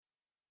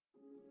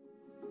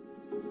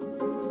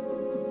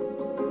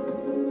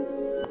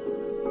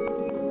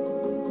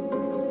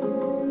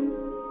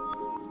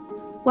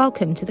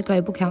Welcome to the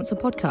Global Council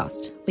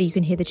podcast, where you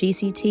can hear the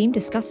GC team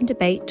discuss and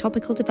debate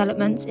topical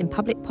developments in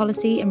public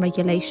policy and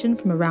regulation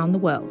from around the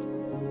world.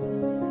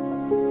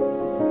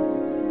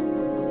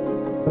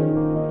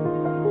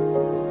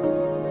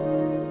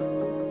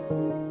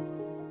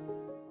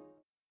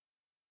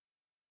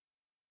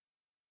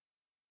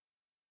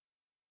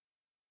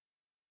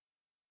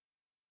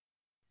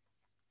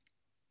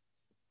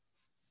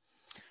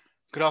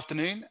 Good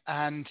afternoon,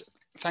 and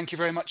thank you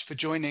very much for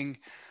joining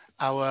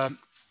our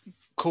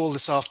call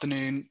this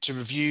afternoon to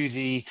review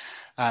the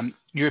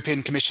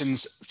European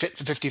Commission's Fit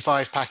for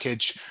 55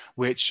 package,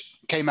 which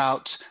came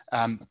out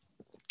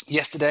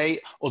yesterday,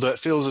 although it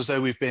feels as though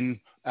we've been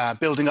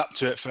building up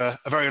to it for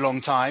a very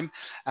long time.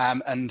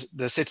 And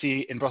the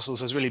city in Brussels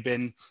has really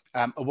been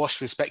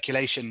awash with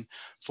speculation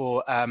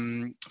for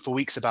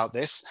weeks about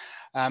this.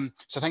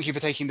 So thank you for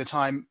taking the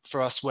time for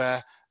us,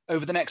 where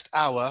over the next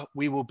hour,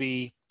 we will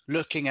be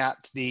looking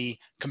at the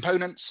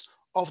components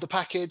of the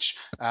package,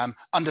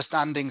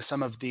 understanding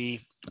some of the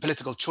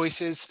political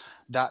choices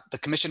that the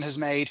Commission has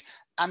made,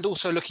 and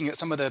also looking at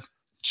some of the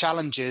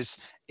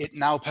challenges it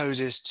now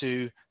poses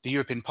to the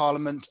European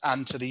Parliament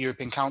and to the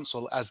European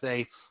Council as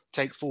they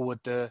take forward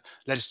the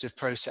legislative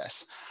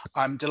process.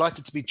 I'm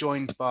delighted to be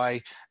joined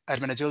by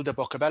Ermenegilda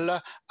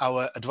Boccabella,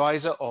 our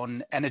advisor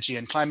on energy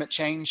and climate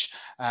change.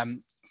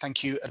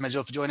 Thank you,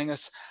 Ermenegilda, for joining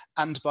us,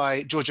 and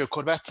by Giorgio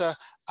Corbetta,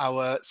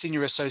 our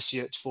Senior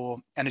Associate for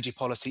Energy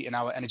Policy in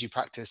our Energy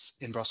Practice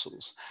in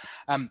Brussels.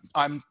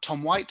 I'm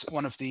Tom White,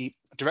 one of the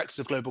Directors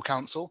of Global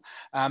Council.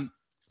 I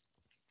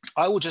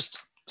will just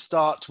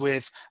start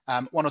with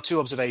one or two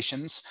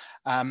observations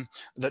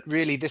that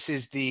really this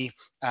is the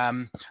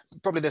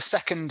probably the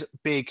second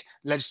big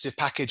legislative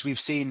package we've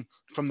seen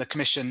from the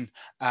Commission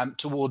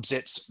towards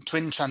its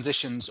twin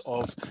transitions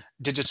of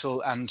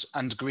digital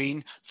and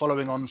green,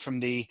 following on from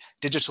the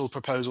digital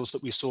proposals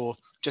that we saw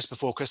just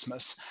before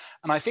Christmas.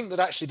 And I think that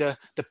actually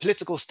the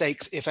political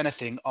stakes, if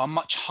anything, are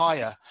much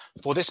higher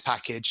for this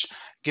package,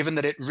 given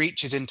that it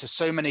reaches into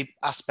so many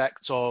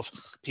aspects of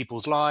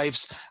people's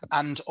lives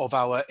and of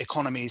our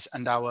economies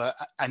and our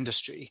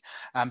industry.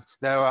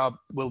 There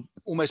will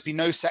almost be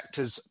no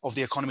sectors of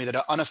the economy that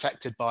are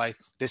unaffected by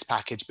this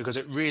package, because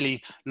it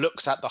really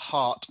looks at the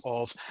heart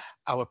of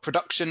our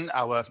production,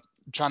 our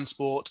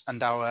transport,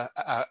 and our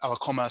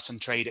commerce and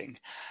trading.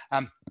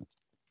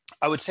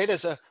 I would say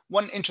there's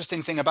one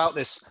interesting thing about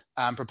this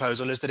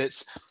proposal is that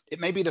it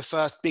may be the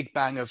first big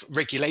bang of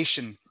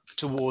regulation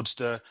towards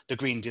the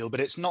Green Deal, but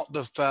it's not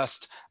the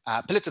first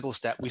political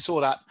step. We saw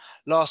that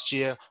last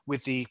year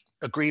with the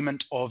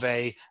agreement of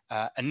a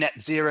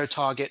net zero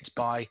target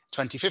by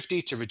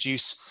 2050 to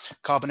reduce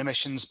carbon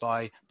emissions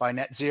by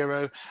net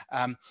zero,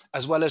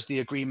 as well as the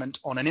agreement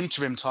on an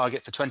interim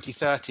target for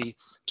 2030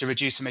 to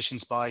reduce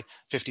emissions by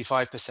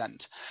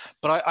 55%.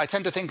 But I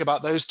tend to think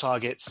about those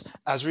targets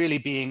as really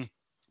being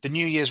the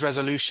New Year's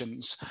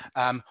resolutions,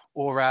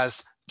 or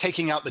as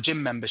taking out the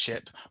gym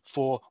membership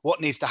for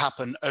what needs to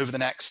happen over the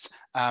next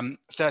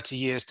 30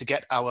 years to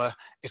get our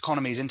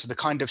economies into the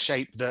kind of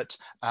shape that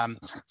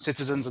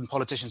citizens and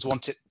politicians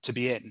want it to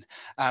be in.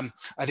 I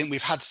think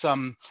we've had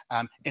some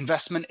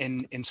investment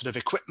in sort of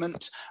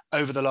equipment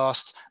over the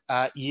last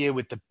year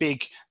with the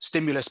big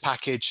stimulus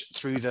package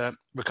through the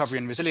Recovery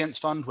and Resilience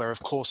Fund, where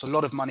of course a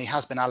lot of money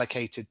has been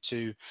allocated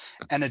to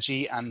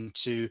energy and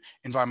to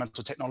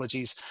environmental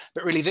technologies.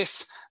 But really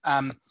this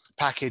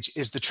package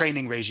is the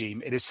training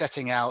regime. It is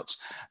setting out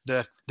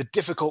the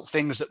difficult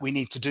things that we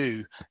need to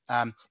do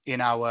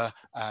in our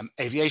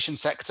aviation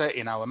sector,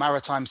 in our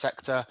maritime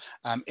sector,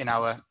 in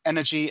our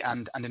energy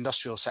and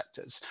industrial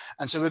sectors.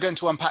 And so we're going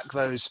to unpack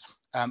those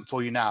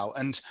for you now.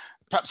 And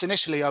perhaps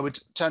initially I would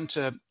turn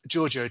to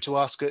Giorgio to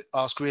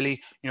ask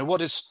really,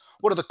 what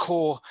are the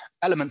core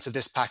elements of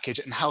this package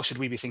and how should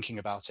we be thinking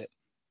about it?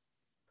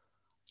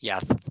 Yeah,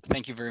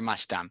 thank you very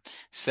much, Tom.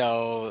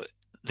 So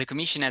the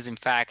Commission has in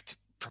fact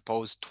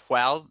proposed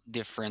 12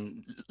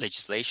 different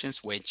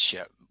legislations, which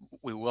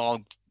we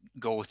will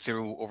go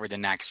through over the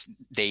next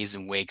days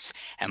and weeks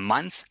and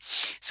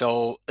months.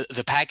 So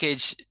the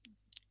package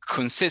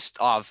consists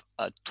of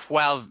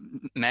 12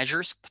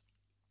 measures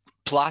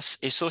plus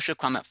a social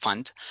climate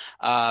fund,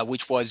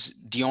 which was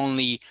the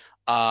only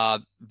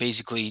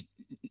basically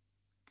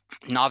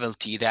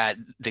novelty that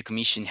the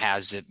Commission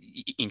has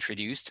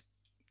introduced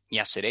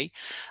yesterday.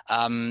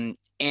 And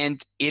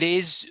it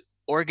is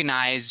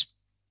organized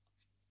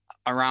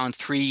around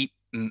three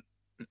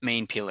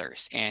main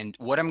pillars. And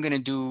what I'm going to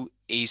do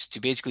is to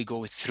basically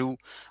go through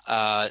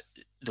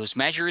those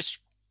measures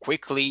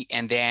quickly,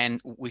 and then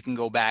we can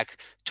go back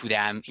to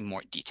them in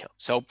more detail.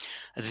 So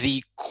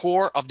the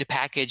core of the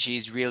package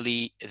is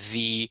really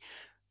the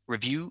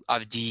review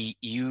of the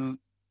EU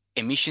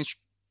emissions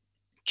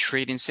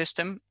trading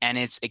system and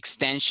its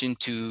extension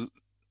to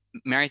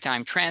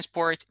maritime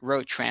transport,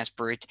 road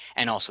transport,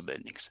 and also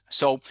buildings.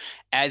 So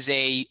as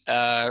a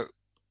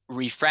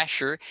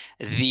refresher,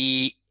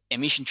 the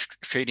emission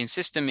trading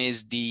system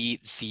is the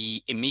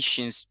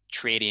emissions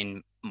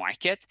trading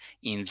market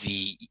in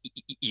the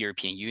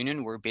European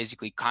Union, where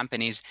basically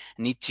companies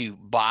need to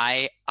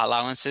buy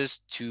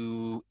allowances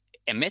to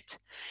emit.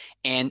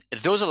 And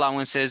those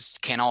allowances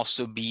can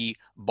also be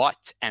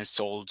bought and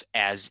sold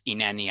as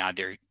in any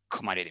other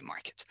commodity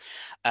market.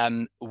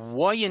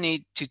 What you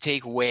need to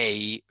take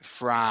away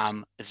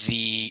from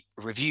the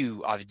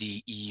review of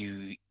the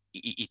EU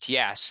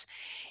ETS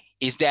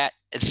is that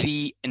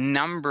the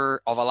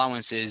number of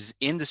allowances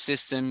in the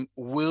system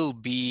will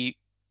be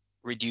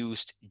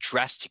reduced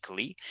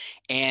drastically,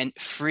 and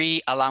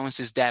free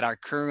allowances that are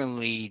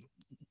currently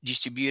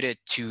distributed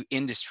to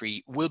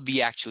industry will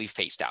be actually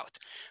phased out.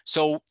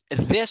 So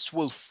this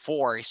will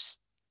force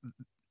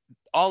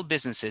all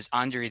businesses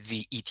under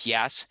the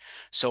ETS,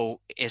 so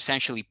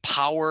essentially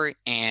power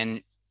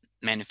and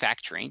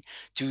manufacturing,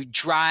 to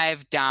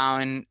drive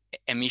down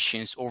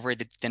emissions over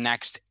the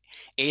next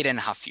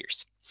 8.5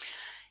 years.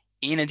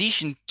 In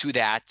addition to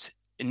that,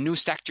 new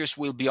sectors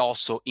will be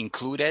also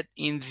included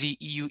in the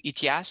EU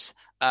ETS,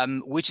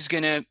 which is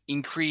going to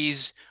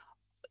increase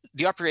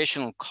the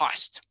operational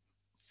cost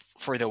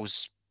for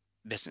those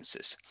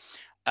businesses.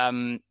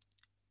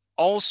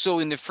 Also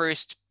in the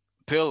first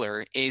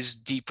pillar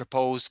is the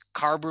proposed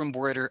Carbon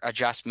Border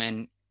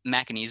Adjustment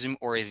Mechanism,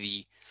 or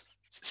the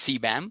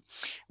CBAM,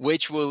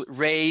 which will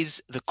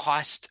raise the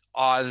cost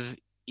of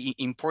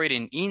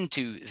importing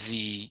into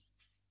the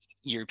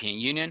European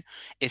Union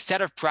a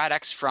set of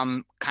products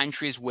from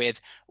countries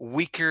with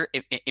weaker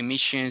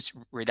emissions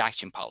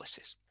reduction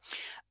policies.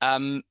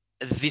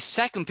 The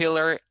second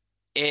pillar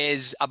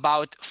is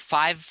about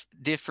 5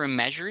 different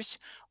measures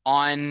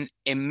on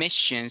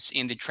emissions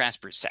in the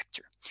transport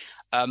sector,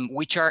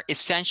 which are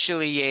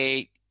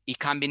essentially a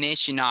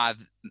combination of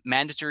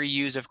mandatory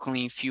use of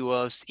clean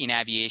fuels in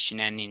aviation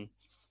and in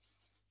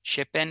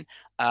shipping,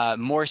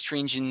 more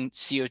stringent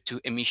CO2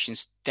 emission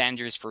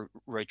standards for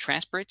road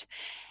transport,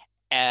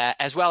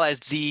 as well as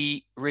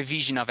the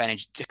revision of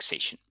energy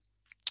taxation.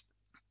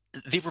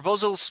 The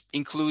proposals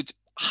include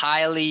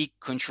highly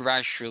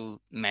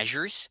controversial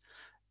measures,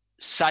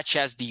 such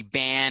as the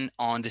ban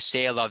on the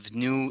sale of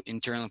new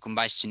internal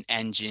combustion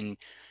engine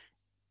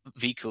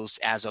vehicles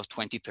as of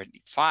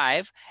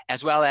 2035,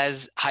 as well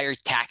as higher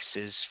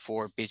taxes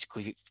for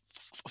basically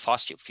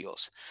fossil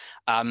fuels,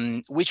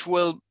 which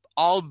will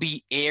all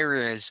be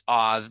areas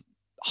of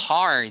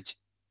hard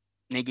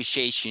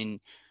negotiation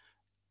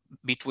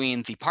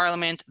between the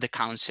Parliament, the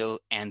Council,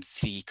 and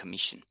the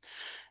Commission.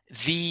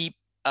 The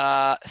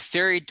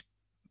third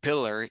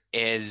pillar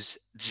is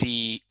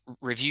the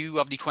review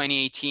of the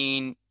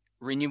 2018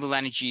 Renewable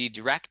Energy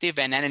Directive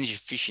and Energy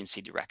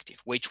Efficiency Directive,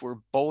 which were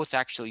both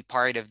actually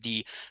part of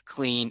the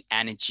Clean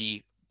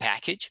Energy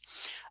Package,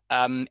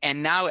 and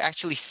now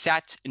actually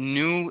set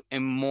new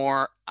and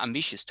more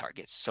ambitious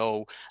targets.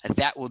 So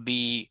that will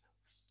be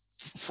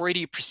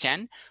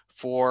 40%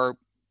 for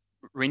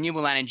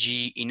renewable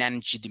energy in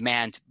energy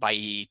demand by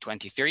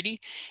 2030,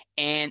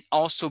 and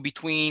also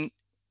between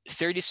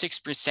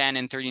 36%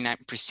 and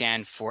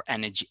 39% for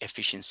energy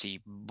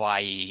efficiency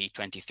by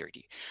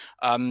 2030.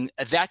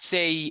 That's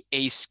a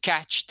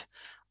sketched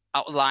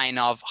outline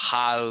of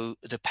how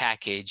the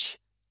package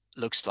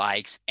looks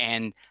like,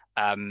 and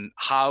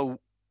how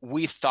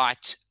we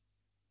thought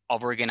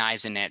of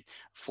organizing it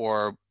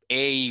for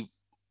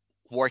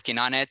working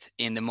on it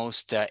in the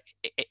most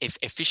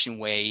efficient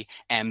way,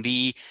 and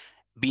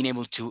being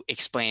able to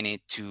explain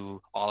it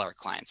to all our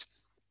clients.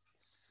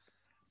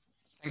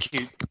 Thank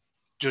you,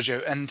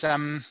 Giorgio. And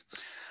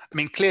I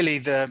mean, clearly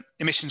the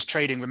emissions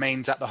trading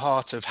remains at the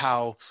heart of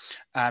how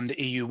the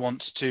EU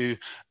wants to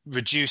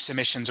reduce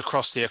emissions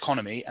across the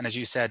economy. And as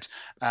you said,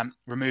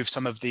 remove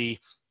some of the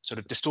sort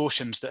of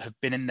distortions that have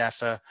been in there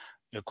for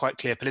quite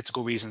clear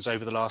political reasons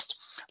over the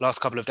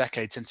last couple of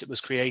decades since it was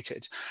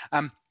created.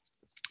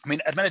 I mean,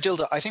 at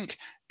Menagilda, I think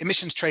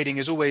emissions trading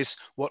is always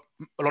what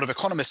a lot of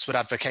economists would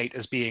advocate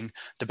as being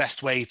the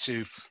best way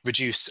to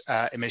reduce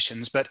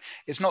emissions, but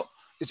it's not.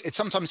 It's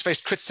sometimes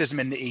faced criticism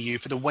in the EU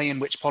for the way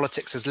in which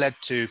politics has led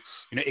to,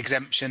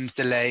 exemptions,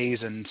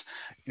 delays, and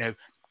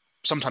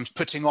sometimes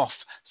putting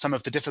off some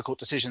of the difficult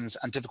decisions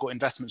and difficult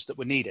investments that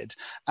were needed.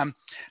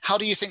 How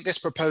do you think this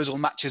proposal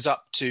matches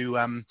up to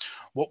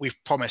what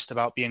we've promised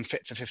about being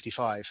fit for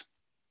 55?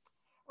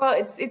 Well,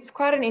 it's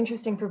quite an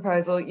interesting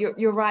proposal.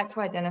 You're right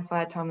to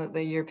identify, Tom, that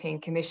the European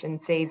Commission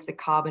sees the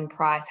carbon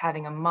price,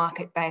 having a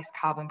market-based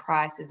carbon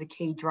price, as a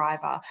key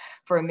driver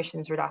for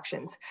emissions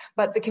reductions.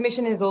 But the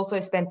Commission has also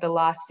spent the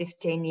last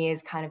 15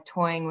 years kind of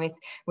toying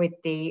with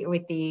the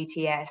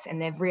ETS, and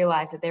they've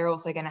realised that they're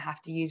also going to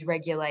have to use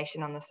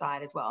regulation on the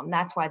side as well. And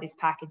that's why this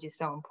package is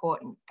so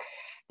important.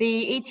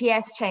 The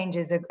ETS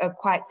changes are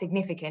quite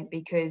significant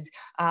because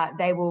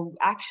they will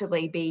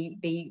actually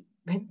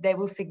they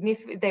will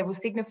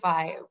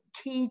signify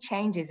key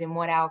changes in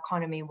what our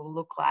economy will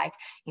look like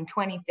in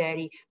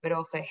 2030, but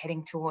also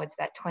heading towards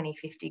that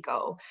 2050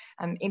 goal.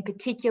 In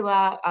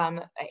particular,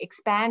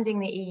 expanding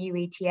the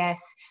EU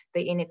ETS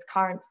in its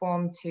current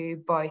form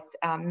to both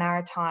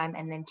maritime,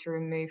 and then to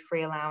remove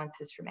free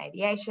allowances from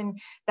aviation.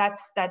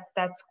 That's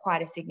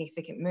quite a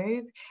significant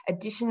move.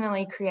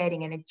 Additionally,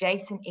 creating an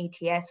adjacent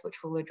ETS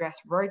which will address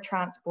road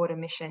transport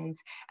emissions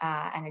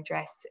and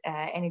address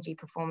energy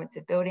performance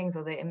of buildings,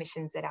 or the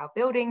emissions that our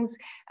buildings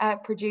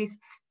produce.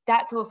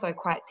 That's also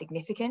quite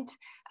significant.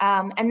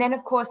 And then,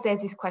 of course,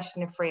 there's this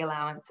question of free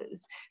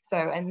allowances. So,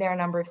 and there are a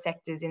number of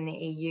sectors in the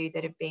EU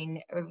that have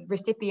been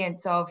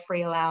recipients of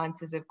free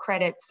allowances of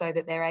credits so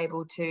that they're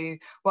able to,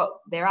 well,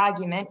 their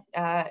argument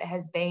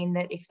has been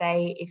that if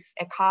a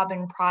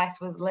carbon price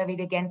was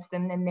levied against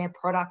them, then their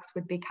products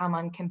would become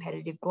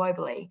uncompetitive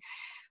globally.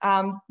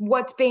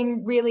 What's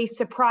been really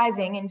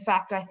surprising, in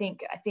fact, I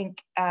think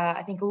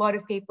a lot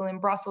of people in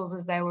Brussels,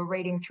 as they were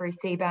reading through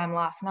CBAM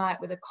last night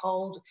with a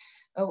cold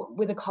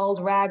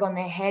rag on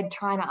their head,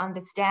 trying to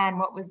understand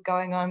what was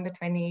going on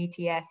between the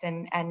ETS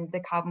and the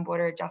carbon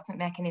border adjustment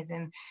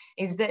mechanism,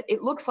 is that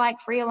it looks like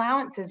free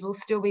allowances will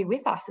still be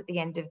with us at the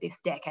end of this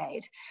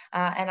decade.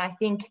 And I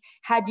think,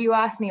 had you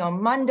asked me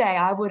on Monday,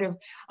 I would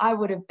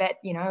have bet,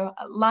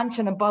 lunch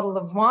and a bottle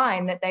of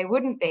wine that they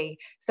wouldn't be.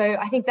 So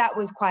I think that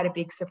was quite a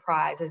big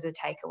surprise as a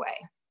takeaway.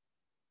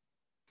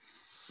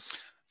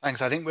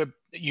 Thanks. I think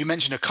you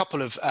mentioned a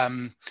couple of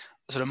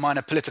sort of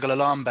minor political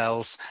alarm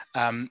bells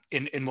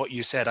in what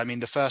you said. I mean,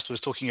 the first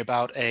was talking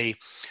about a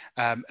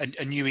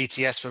new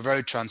ETS for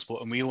road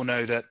transport, and we all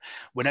know that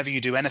whenever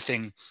you do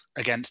anything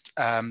against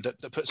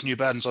that puts new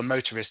burdens on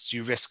motorists,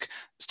 you risk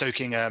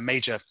stoking a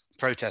major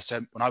protest. So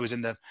when I was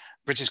in the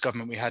British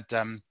government, we had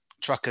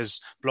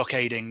truckers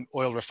blockading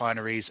oil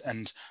refineries,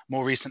 and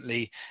more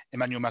recently,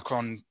 Emmanuel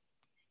Macron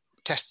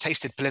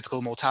tasted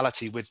political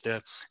mortality with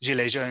the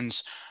Gilets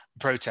Jaunes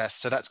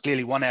protests. So that's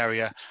clearly one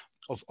area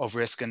of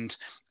risk, and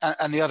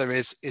the other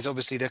is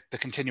obviously the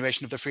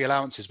continuation of the free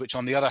allowances, which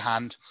on the other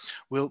hand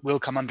will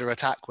come under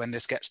attack when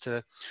this gets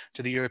to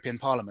the European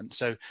Parliament.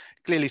 So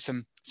clearly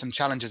some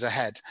challenges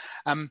ahead.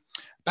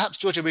 Perhaps,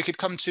 Georgia, we could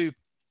come to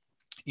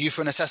you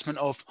for an assessment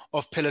of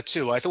Pillar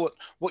 2. I thought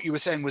what you were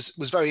saying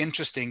was very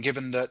interesting,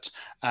 given that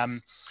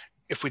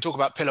if we talk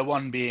about Pillar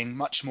 1 being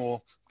much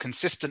more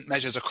consistent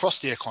measures across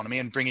the economy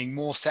and bringing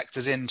more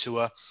sectors into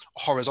a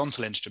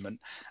horizontal instrument,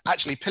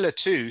 actually Pillar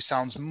 2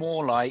 sounds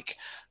more like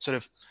sort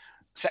of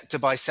sector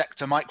by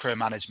sector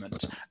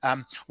micromanagement.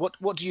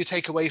 What do you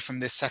take away from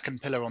this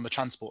second pillar on the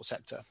transport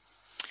sector?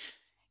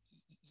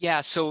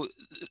 Yeah, so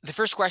the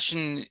first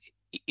question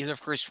is,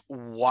 of course,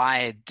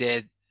 why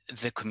did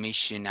the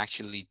Commission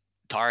actually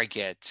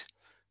target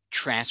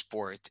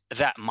transport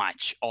that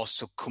much,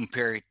 also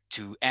compared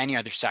to any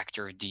other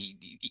sector of the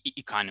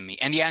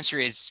economy? And the answer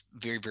is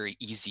very, very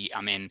easy.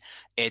 I mean,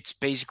 it's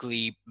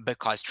basically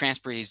because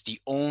transport is the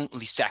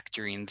only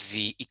sector in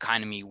the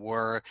economy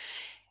where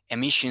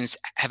emissions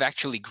have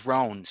actually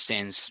grown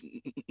since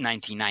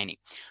 1990.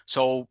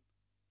 So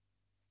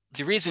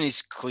the reason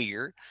is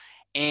clear,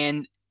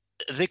 and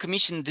the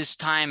Commission this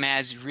time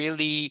has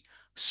really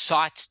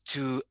sought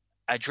to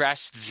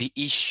address the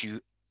issue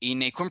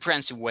in a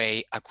comprehensive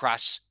way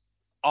across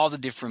all the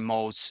different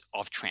modes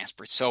of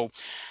transport. So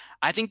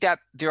I think that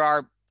there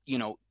are,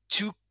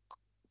 two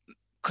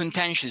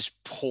contentious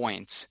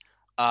points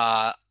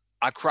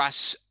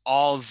across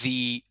all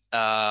the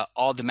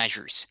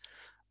measures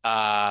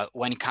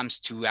when it comes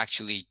to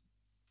actually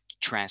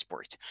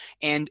transport.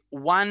 And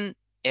one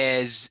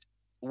is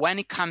when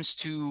it comes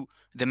to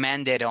the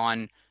mandate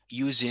on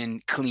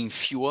using clean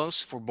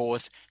fuels for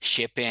both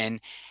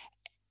shipping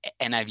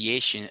and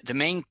aviation. The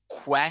main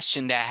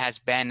question that has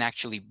been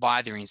actually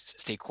bothering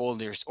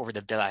stakeholders over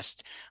the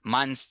last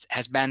months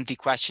has been the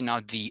question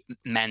of the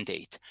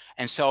mandate.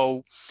 And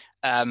so,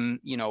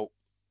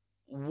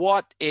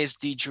 what is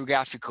the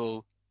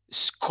geographical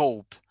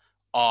scope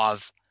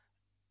of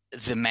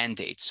the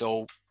mandate?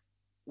 So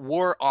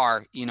where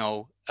are,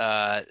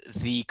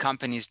 the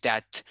companies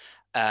that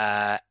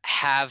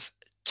have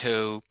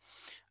to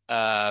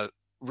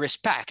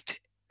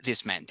respect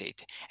this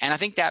mandate? And I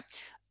think that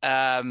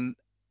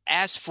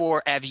as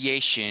for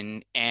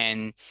aviation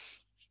and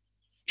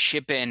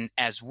shipping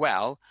as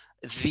well,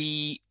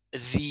 the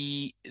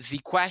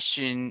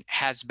question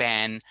has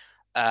been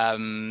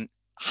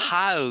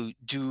how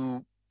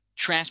do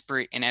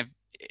transport and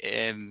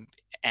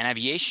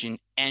aviation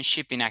and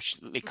shipping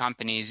actually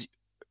companies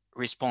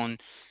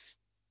respond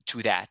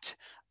to that?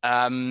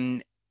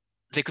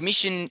 The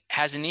Commission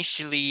had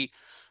initially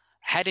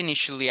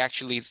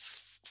actually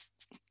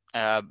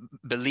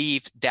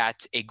believed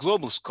that a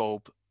global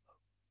scope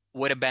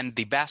would have been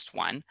the best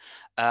one,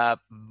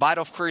 but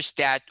of course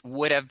that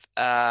would have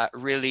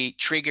really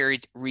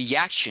triggered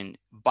reaction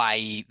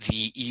by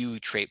the EU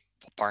trade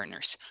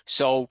partners.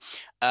 So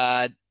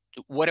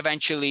what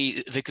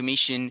eventually the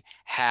Commission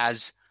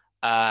has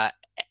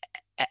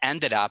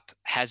ended up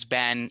has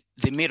been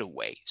the middle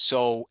way.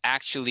 So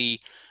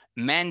actually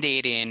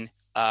mandating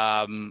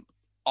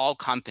all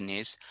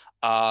companies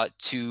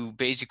to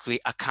basically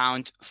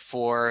account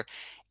for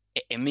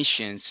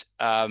emissions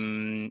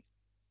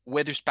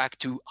with respect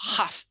to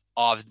half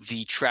of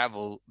the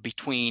travel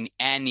between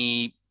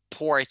any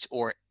port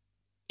or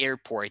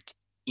airport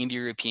in the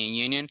European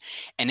Union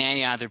and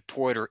any other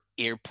port or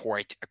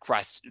airport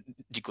across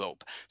the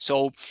globe.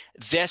 So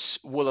this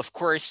will, of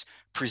course,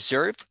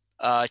 preserve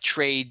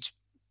trade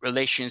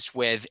relations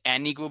with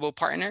any global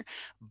partner,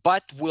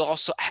 but will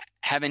also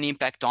have an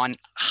impact on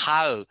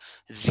how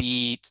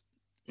the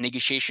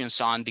negotiations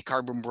on the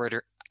carbon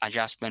border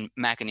adjustment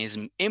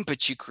mechanism in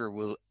particular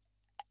will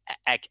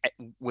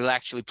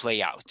actually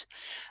play out.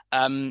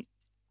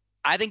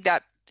 I think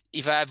that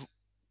if I have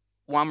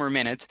one more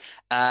minute,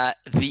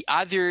 the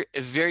other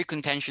very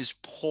contentious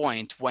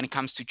point when it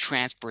comes to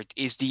transport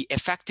is the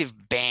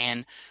effective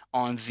ban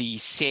on the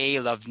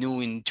sale of new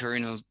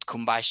internal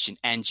combustion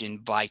engine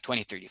by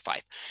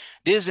 2035.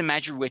 This is a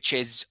measure which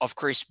has, of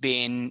course,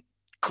 been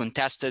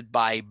contested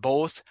by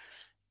both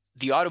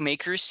the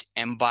automakers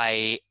and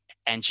by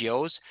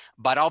NGOs,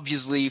 but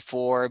obviously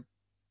for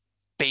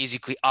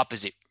basically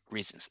opposite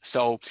reasons.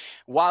 So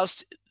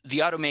whilst the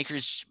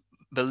automakers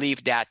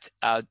believe that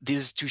this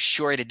is too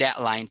short a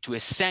deadline to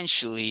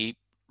essentially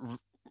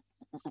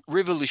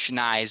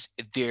revolutionize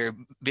their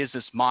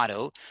business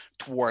model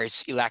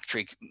towards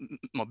electric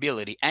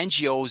mobility,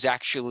 NGOs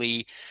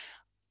actually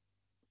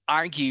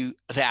argue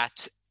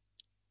that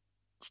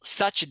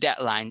such a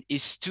deadline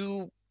is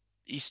too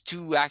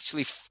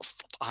actually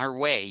far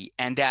away,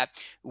 and that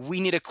we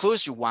need a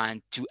closer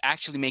one to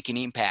actually make an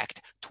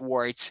impact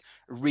towards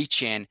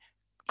reaching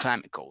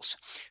climate goals.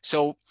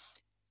 So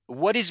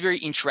what is very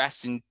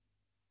interesting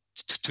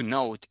to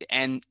note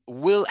and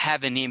will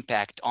have an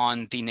impact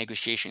on the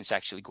negotiations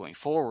actually going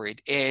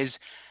forward is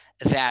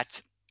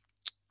that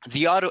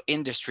the auto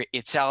industry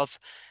itself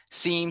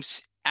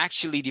seems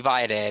actually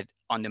divided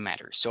on the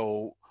matter.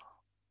 So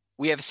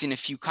we have seen a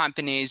few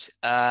companies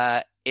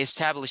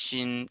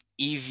establishing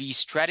EV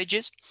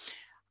strategies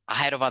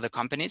ahead of other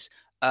companies,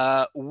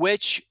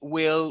 which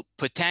will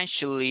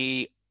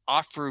potentially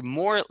offer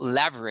more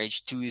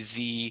leverage to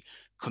the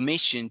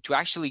Commission to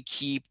actually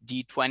keep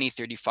the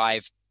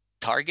 2035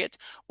 target,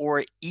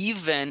 or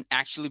even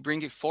actually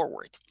bring it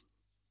forward.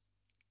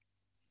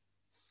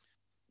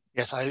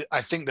 Yes,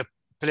 I think the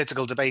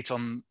political debate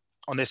on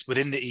this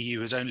within the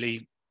EU has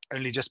only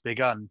just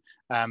begun.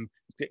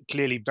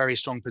 Clearly very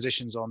strong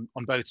positions on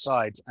both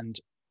sides, and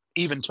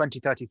even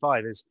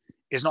 2035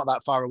 is not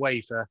that far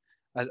away for,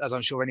 as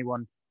I'm sure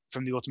anyone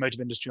from the automotive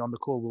industry on the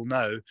call will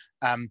know.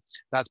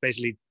 That's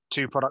basically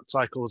 2 product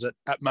cycles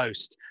at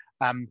most.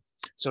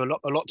 So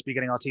a lot to be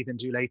getting our teeth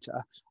into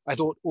later. I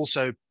thought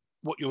also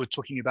what you were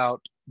talking about,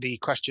 the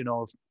question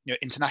of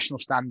international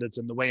standards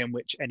and the way in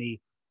which any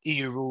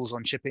EU rules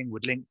on shipping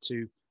would link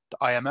to the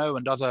IMO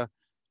and other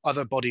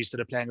bodies that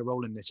are playing a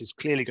role in this, is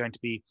clearly going to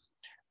be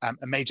a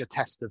major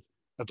test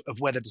of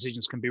whether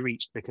decisions can be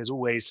reached, because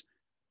always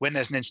when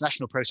there's an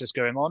international process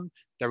going on,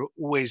 there are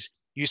always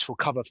useful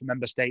cover for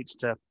member states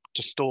to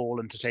stall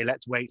and to say,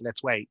 let's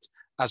wait,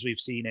 as we've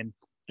seen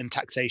in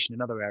taxation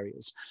and other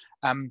areas.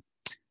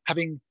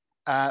 Having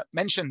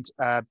mentioned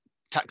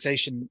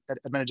taxation,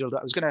 Ermenegildo,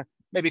 I was going to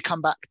maybe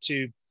come back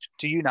to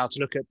you now to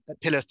look at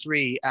Pillar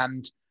 3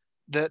 and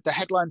the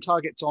headline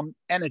targets on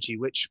energy,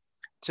 which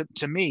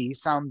to me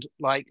sound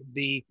like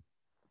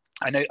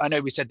I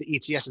know we said the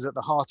ETS is at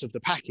the heart of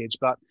the package,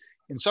 but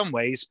in some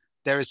ways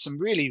there is some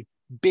really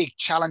big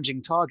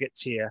challenging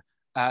targets here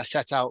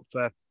set out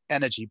for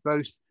energy,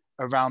 both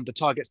around the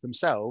targets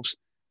themselves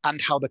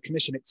and how the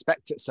Commission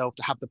expects itself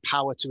to have the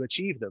power to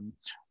achieve them,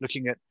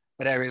 looking at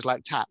areas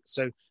like tax.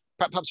 So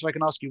perhaps if I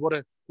can ask you, what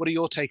are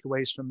your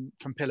takeaways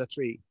from Pillar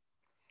 3?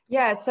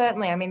 Yeah,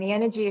 certainly. I mean, the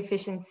energy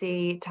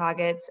efficiency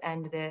targets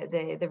and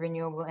the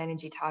renewable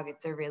energy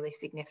targets are really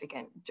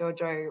significant.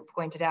 Giorgio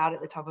pointed out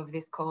at the top of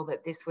this call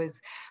that this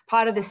was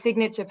part of the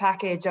signature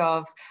package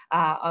of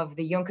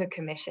the Juncker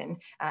Commission,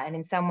 and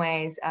in some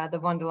ways, the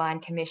von der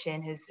Leyen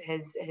Commission is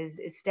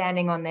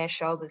standing on the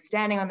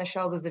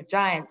shoulders of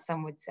giants,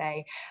 some would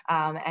say,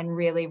 and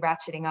really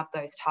ratcheting up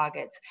those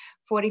targets.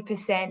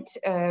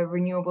 40%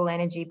 renewable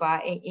energy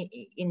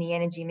in the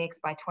energy mix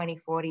by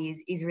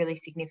 2040 is really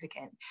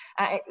significant.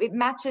 It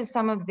matches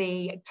some of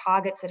the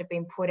targets that have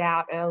been put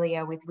out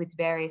earlier with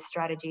various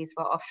strategies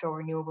for offshore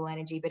renewable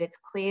energy, but it's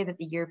clear that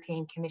the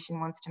European Commission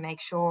wants to make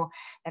sure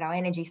that our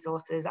energy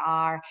sources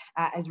are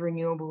as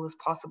renewable as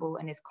possible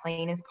and as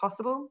clean as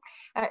possible.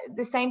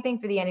 The same thing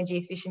for the Energy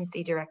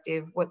Efficiency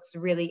Directive. What's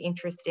really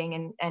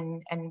interesting,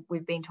 and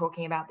we've been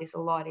talking about this a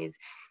lot, is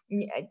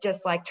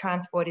just like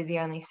transport is the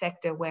only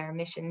sector where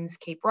emissions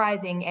keep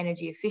rising,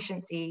 energy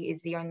efficiency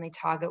is the only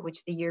target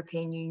which the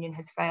European Union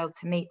has failed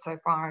to meet so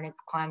far in its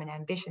climate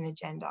ambition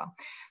agenda.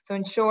 So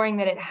ensuring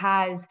that it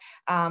has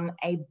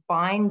a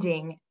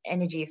binding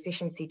energy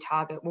efficiency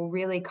target will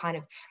really kind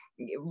of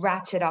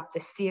ratchet up the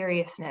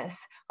seriousness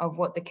of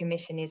what the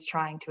Commission is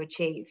trying to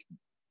achieve.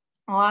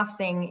 Last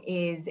thing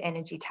is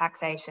energy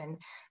taxation.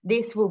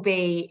 This will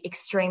be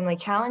extremely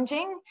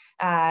challenging,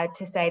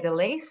 to say the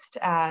least.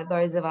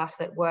 Those of us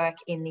that work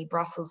in the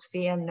Brussels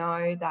sphere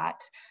know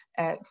that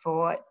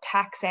for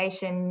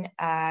taxation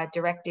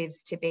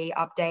directives to be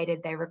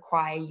updated, they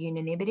require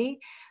unanimity,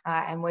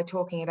 and we're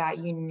talking about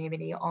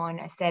unanimity on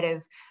a set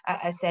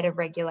of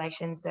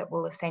regulations that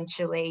will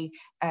essentially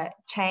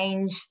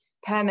change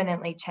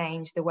permanently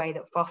change the way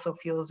that fossil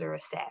fuels are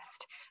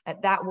assessed.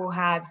 That will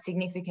have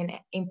significant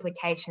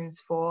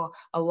implications for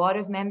a lot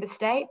of member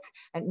states,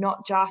 and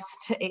not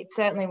just, it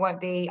certainly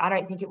won't be, I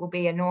don't think it will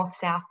be a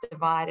north-south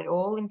divide at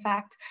all. In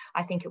fact,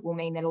 I think it will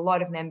mean that a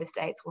lot of member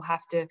states will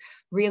have to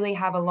really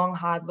have a long,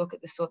 hard look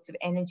at the sorts of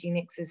energy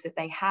mixes that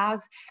they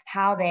have,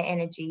 how their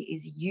energy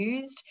is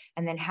used,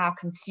 and then how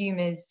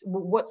consumers,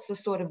 what's the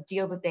sort of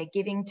deal that they're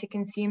giving to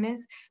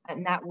consumers,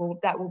 and that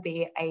will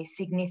be a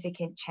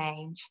significant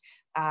change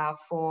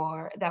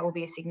for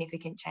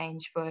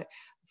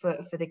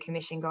the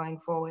Commission going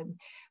forward.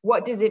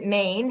 What does it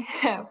mean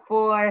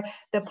for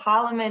the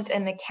Parliament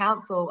and the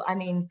Council? I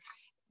mean,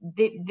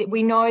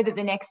 we know that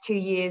the next 2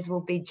 years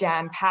will be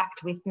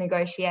jam-packed with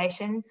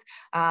negotiations.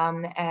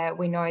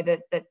 We know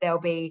that there'll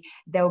be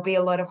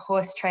a lot of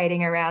horse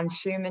trading around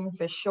Schuman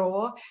for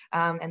sure,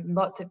 and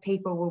lots of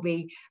people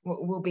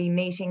will be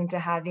meeting to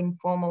have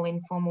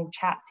informal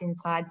chats in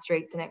side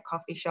streets and at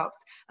coffee shops,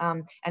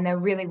 and they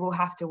really will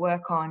have to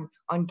work on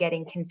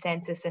getting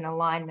consensus and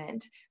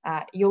alignment.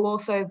 You'll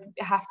also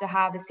have to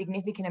have a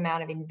significant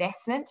amount of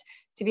investment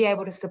to be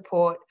able to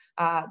support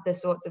the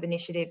sorts of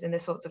initiatives and the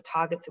sorts of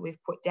targets that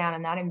we've put down,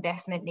 and that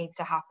investment needs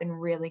to happen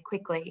really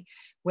quickly.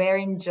 Where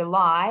in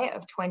July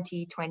of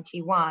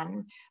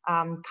 2021,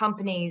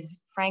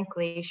 companies,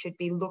 frankly, should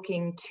be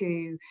looking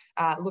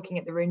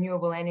at the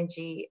renewable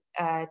energy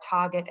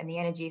target and the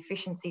energy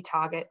efficiency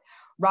target,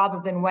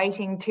 rather than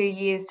waiting 2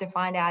 years to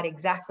find out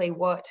exactly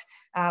what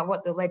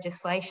the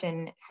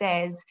legislation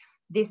says.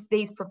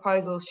 These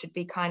proposals should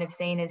be kind of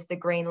seen as the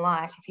green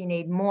light. If you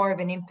need more of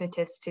an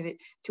impetus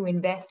to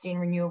invest in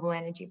renewable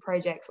energy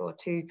projects, or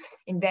to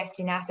invest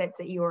in assets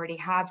that you already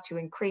have to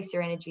increase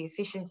your energy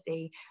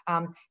efficiency,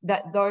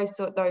 that those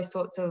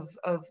sorts of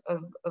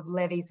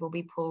levies will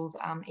be pulled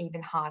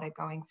even harder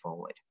going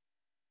forward.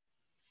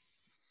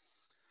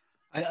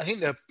 I think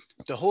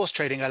the horse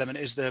trading element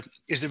is the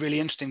really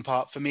interesting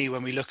part for me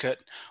when we look at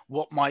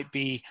what might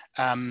be.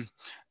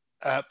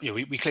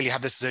 We clearly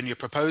have this as only a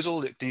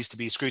proposal. It needs to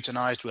be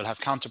scrutinized. We'll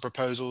have counter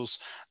proposals.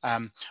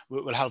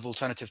 We'll have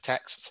alternative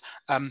texts.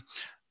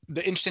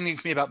 The interesting thing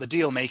for me about the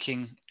deal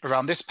making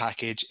around this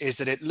package is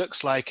that it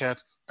looks like a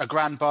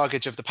grand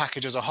bargage of the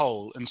package as a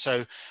whole. And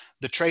so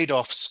the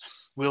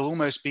trade-offs will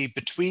almost be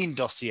between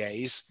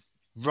dossiers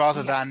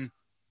rather than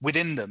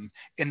within them,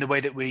 in the way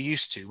that we're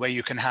used to, where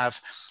you can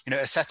have,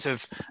 a set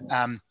of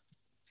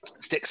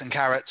sticks and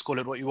carrots, call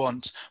it what you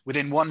want,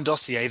 within one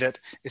dossier that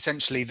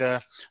essentially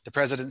the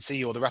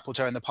presidency or the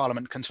rapporteur in the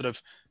Parliament can sort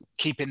of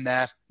keep in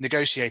their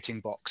negotiating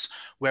box.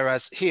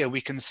 Whereas here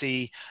we can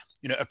see,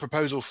 a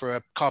proposal for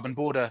a carbon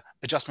border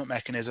adjustment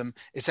mechanism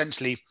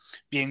essentially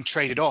being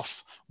traded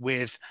off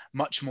with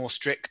much more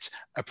strict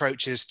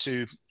approaches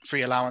to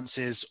free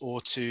allowances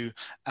or to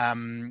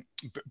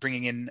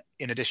bringing in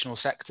additional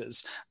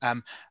sectors.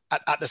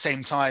 At the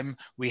same time,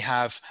 we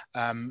have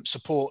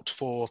support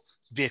for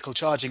vehicle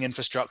charging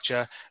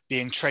infrastructure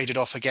being traded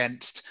off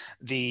against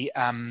the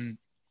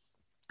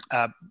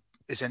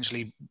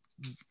essentially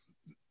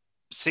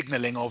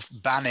signaling of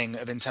banning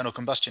of internal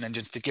combustion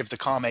engines to give the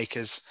car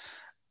makers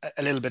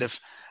a little bit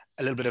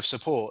of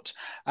support.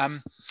 I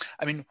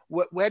mean,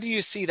 where do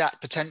you see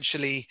that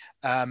potentially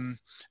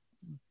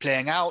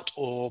playing out,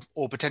 or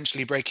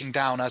potentially breaking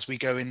down as we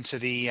go into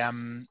the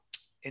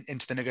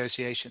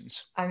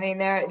negotiations? I mean,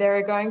 there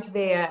are going to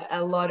be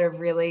a lot of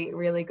really,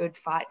 really good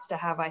fights to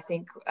have, I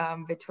think,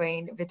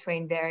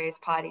 between various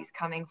parties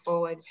coming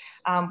forward.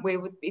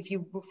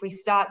 If we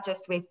start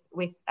just with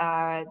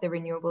the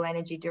Renewable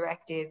Energy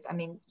Directive, I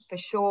mean, for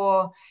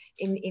sure,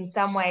 in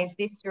some ways,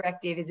 this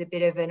directive is a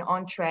bit of an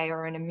entree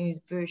or an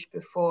amuse-bouche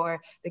before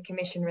the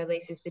Commission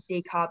releases the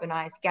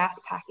decarbonised gas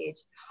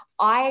package.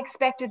 I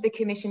expected the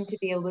Commission to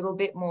be a little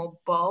bit more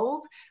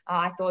bold.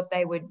 I thought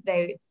they would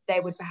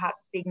perhaps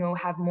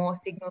have more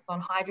signals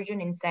on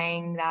hydrogen, in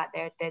saying that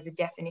there's a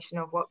definition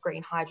of what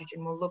green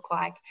hydrogen will look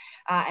like,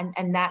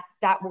 and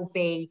that will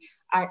be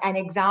an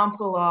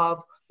example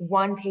of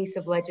one piece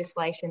of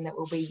legislation that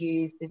will be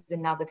used as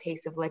another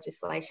piece of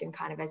legislation,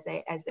 kind of as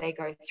they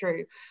go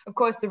through. Of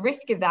course, the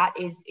risk of that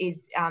is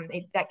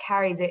that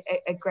carries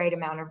a great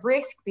amount of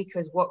risk,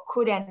 because what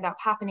could end up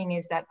happening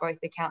is that both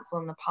the Council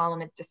and the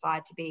Parliament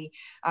decide to be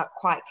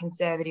quite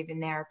conservative in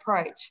their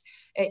approach.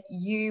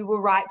 You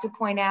were right to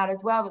point out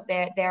as well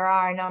that there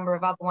are a number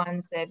of other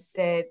ones, that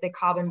the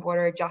carbon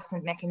border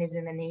adjustment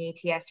mechanism and the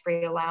ETS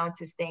free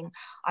allowances thing.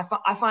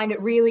 I find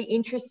it really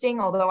interesting,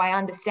 although I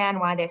understand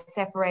why they're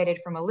separated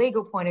from a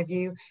legal point of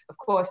view. Of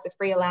course, the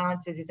free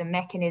allowances is a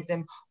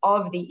mechanism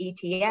of the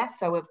ETS,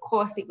 so of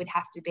course it would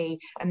have to be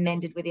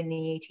amended within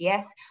the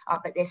ETS,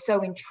 but they're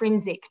so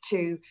intrinsic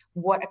to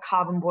what a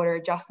carbon border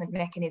adjustment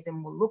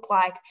mechanism will look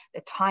like,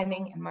 the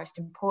timing, and most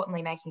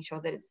importantly, making sure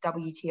that it's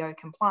WTO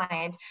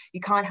compliant. You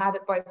can't have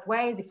it both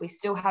ways. If we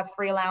still have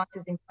free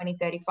allowances in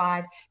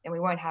 2035, then we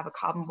won't have a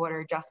carbon border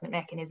adjustment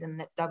mechanism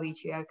that's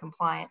WTO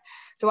compliant.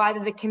 So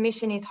either the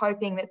Commission is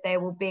hoping that there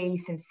will be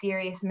some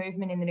serious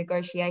movement in the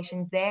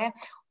negotiations there,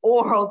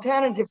 Or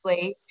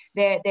alternatively,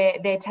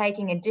 they're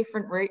taking a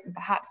different route and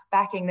perhaps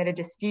backing that a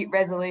dispute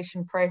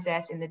resolution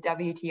process in the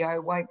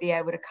WTO won't be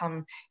able to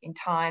come in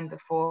time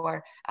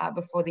before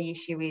the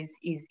issue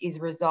is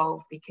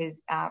resolved,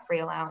 because free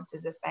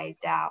allowances are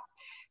phased out.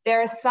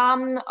 There are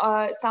some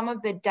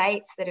of the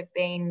dates that have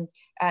been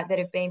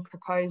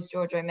proposed.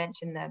 Giorgio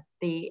mentioned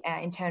the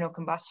internal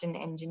combustion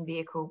engine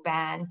vehicle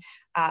ban.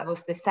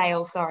 Was the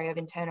sale, of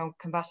internal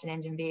combustion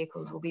engine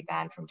vehicles will be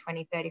banned from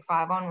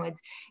 2035 onwards.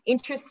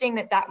 Interesting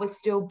that was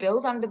still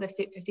billed under the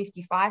Fit for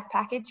 55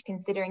 package,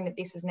 considering that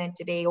this was meant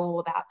to be all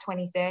about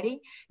 2030.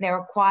 There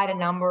were quite a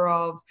number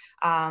of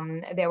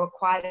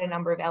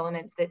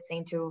elements that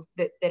seem to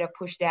that are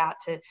pushed out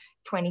to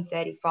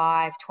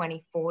 2035,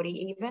 2040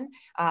 even.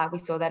 We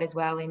saw that as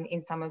well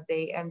in some of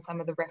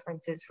the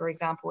references, for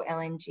example,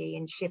 LNG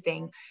and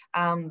shipping.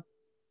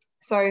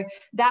 So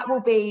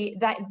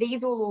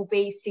these will all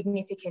be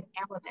significant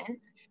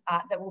elements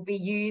that will be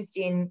used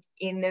in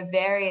the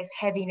various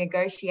heavy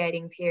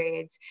negotiating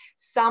periods.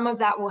 Some of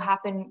that will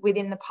happen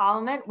within the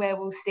Parliament, where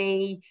we'll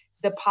see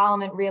the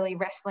Parliament really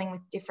wrestling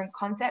with different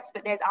concepts,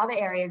 but there's other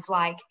areas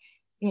like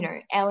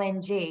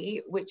LNG,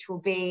 which will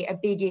be a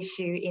big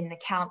issue in the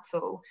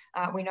council.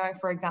 We know,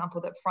 for example,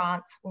 that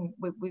France,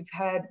 we've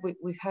heard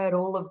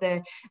all of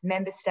the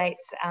member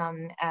states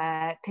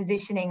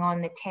positioning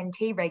on the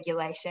TEN-T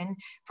regulation.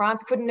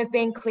 France couldn't have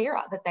been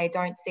clearer that they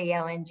don't see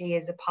LNG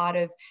as a part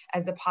of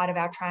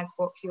our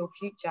transport fuel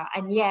future,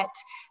 and yet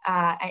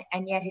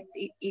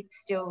it's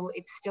still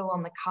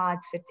on the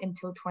cards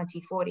until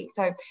 2040.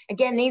 So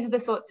again, these are the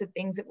sorts of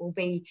things that will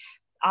be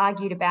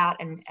argued about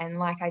and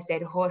like I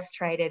said, horse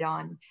traded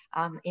on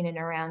in and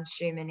around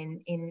Schuman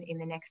in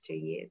the next 2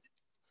 years.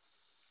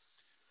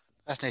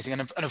 Fascinating.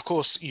 And of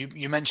course,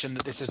 you mentioned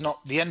that this is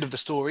not the end of the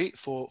story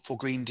for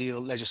Green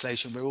Deal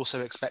legislation. We're also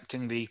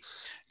expecting the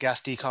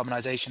gas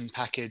decarbonisation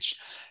package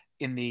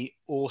in the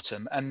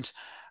autumn. And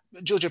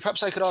Giorgio,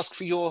 perhaps I could ask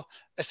for your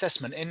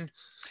assessment.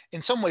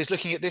 In some ways,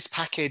 looking at this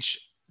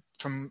package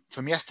from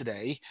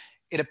yesterday,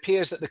 it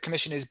appears that the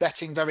Commission is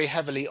betting very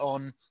heavily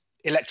on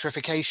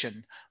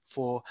electrification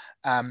for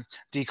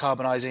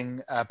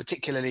decarbonising,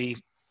 particularly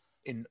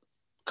in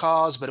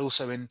cars, but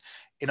also in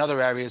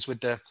other areas with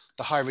the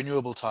high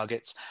renewable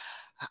targets.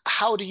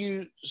 How do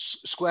you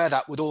square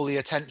that with all the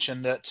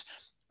attention that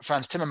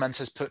Frans Timmermans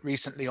has put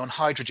recently on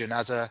hydrogen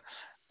as I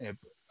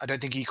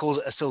don't think he calls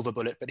it a silver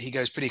bullet, but he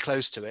goes pretty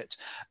close to it.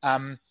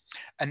 And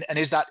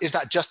is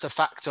that just a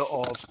factor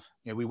of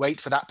we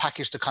wait for that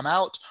package to come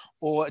out,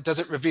 or does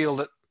it reveal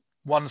that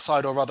one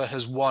side or other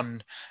has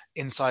won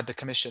inside the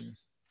Commission?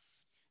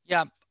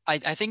 Yeah,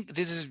 I think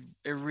this is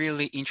a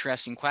really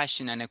interesting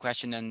question, and a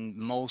question that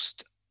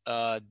most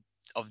of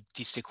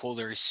the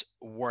stakeholders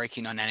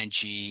working on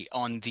energy,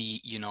 on the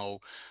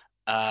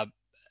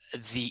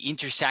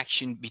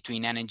intersection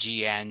between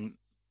energy and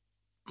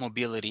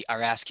mobility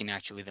are asking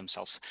actually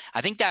themselves. I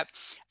think that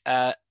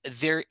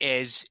there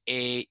is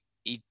a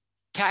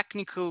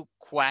technical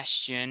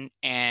question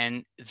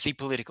and the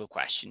political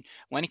question.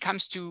 When it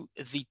comes to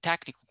the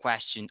technical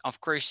question,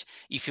 of course,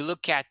 if you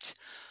look at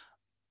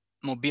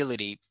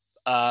mobility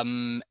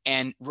and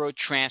road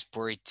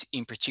transport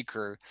in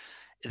particular,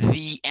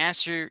 the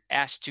answer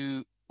as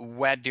to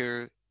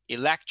whether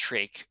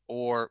electric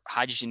or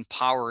hydrogen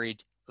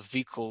powered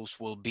vehicles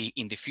will be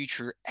in the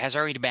future has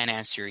already been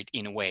answered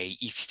in a way.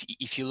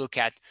 If you look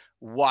at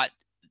what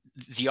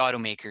the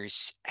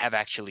automakers have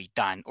actually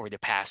done over the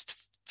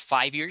past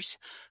 5 years.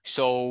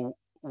 So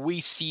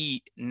we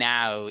see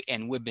now,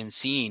 and we've been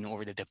seeing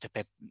over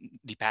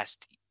the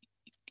past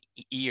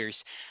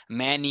years,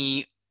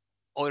 many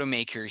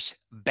automakers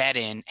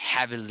betting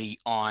heavily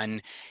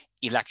on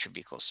electric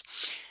vehicles.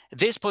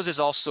 This poses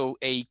also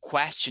a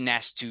question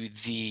as to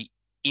the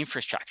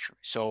infrastructure.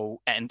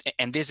 So, and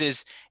this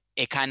is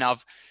a kind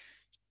of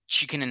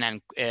chicken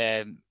and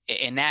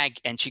an egg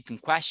and chicken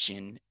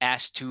question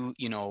as to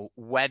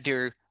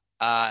whether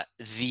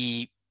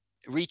the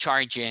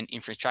recharging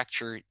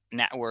infrastructure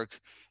network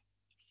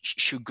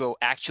should go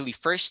actually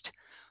first,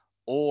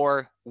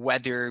 or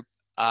whether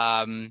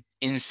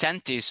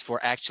incentives for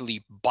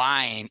actually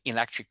buying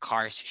electric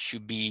cars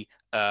should be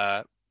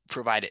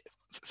provided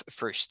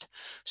first.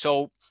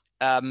 So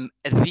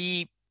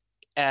the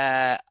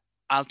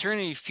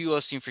alternative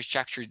fuels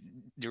infrastructure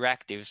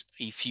directives,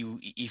 if you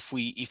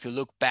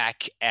look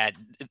back at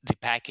the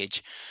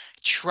package,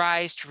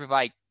 tries to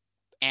provide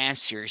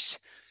answers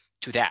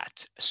to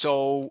that.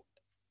 So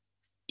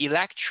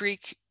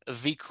electric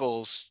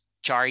vehicles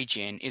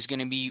charging is going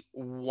to be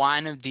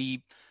one of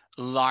the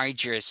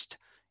largest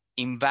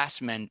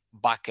investment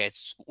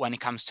buckets when it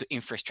comes to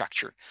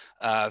infrastructure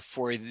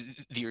for the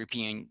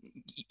European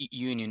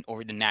Union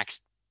over the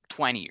next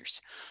 20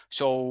 years.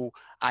 So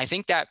I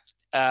think that,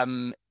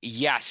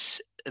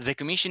 yes, the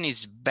Commission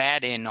is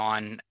betting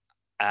on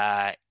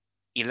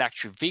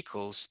electric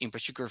vehicles, in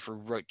particular for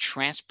road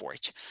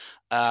transport,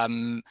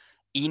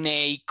 in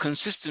a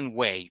consistent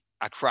way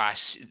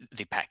across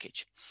the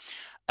package.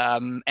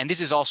 And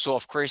this is also,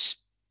 of course,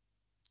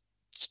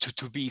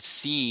 to be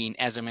seen,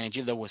 as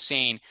Amenegilda was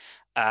saying,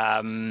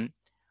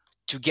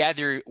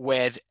 together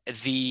with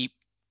the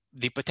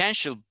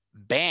potential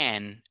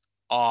ban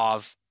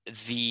of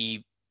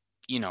the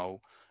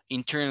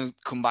internal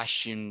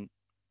combustion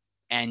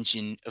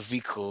engine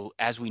vehicle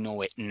as we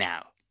know it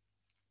now.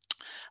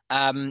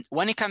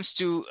 When it comes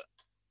to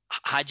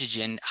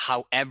hydrogen,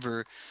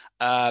 however,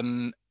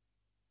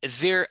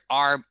 there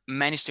are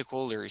many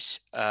stakeholders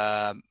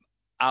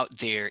out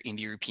there in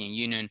the European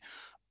Union,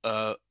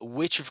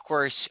 which of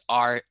course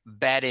are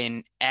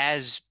betting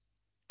as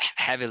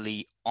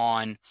heavily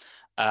on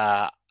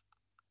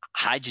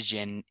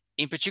hydrogen,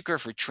 in particular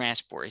for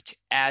transport,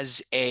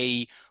 as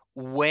a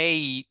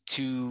way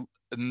to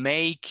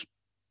make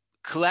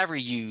clever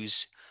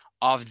use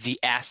of the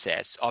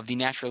assets, of the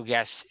natural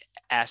gas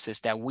assets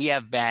that we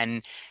have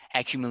been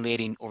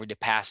accumulating over the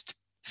past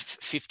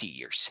 50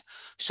 years.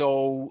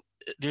 So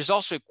there's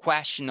also a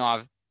question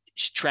of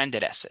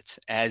stranded assets,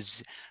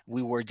 as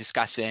we were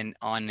discussing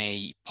on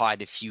a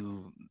pod a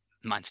few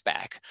months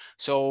back.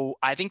 So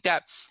I think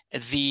that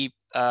the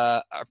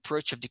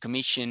approach of the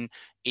Commission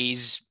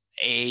is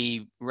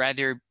a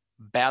rather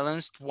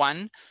balanced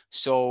one.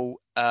 So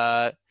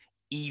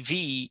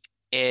EV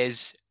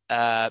is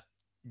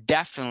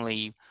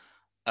definitely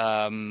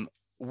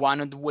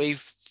one of the way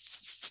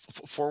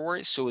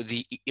forward. So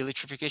the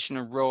electrification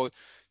of road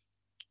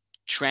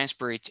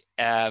transport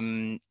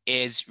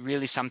is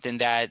really something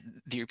that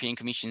the European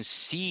Commission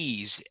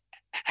sees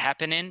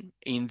happening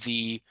in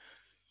the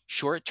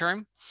short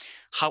term.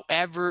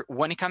 However,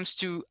 when it comes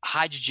to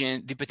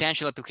hydrogen, the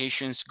potential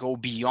applications go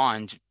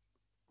beyond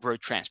road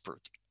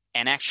transport.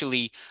 And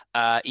actually,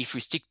 if we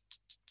stick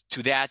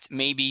to that,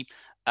 maybe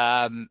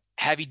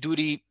heavy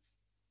duty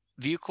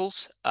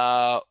vehicles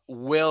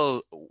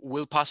will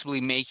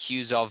possibly make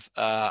use of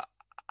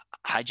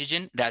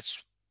hydrogen.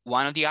 That's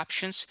one of the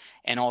options.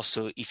 And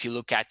also, if you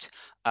look at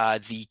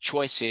the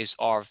choices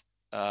of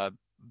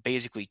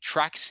basically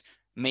trucks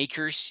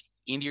makers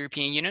in the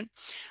European Union,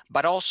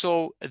 but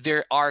also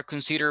there are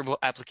considerable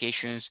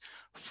applications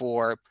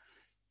for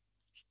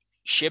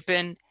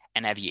shipping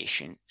and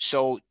aviation.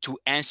 So to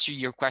answer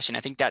your question,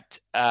 I think that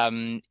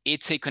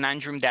it's a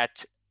conundrum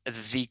that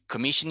the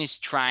Commission is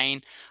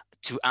trying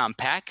to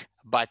unpack,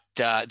 but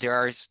there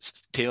are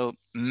still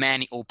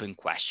many open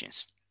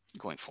questions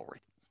going forward.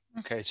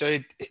 Okay, so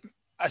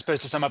I suppose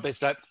to sum up,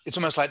 it's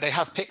almost like they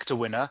have picked a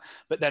winner,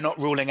 but they're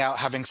not ruling out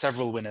having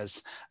several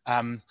winners.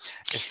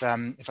 If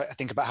I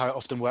think about how it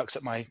often works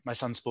at my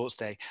son's sports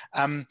day.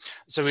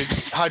 So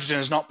hydrogen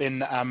has not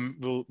been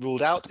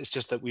ruled out. It's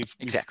just that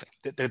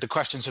the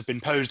questions have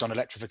been posed on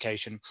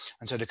electrification,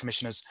 and so the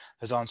Commission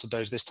has answered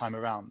those this time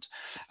around.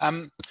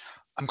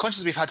 I'm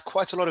conscious we've had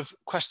quite a lot of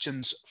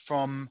questions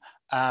from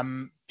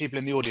people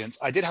in the audience.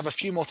 I did have a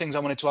few more things I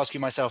wanted to ask you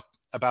myself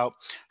about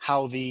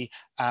how the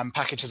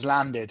package has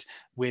landed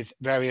with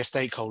various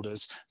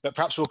stakeholders, but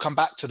perhaps we'll come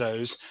back to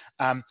those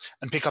and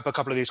pick up a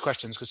couple of these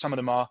questions because some of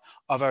them are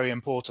very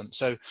important.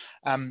 So,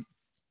 I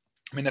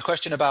mean, the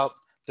question about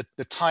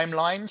the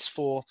timelines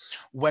for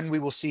when we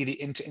will see the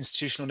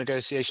interinstitutional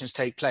negotiations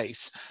take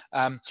place.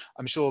 I'm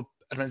sure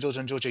Ermenegilda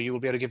and Georgia, you will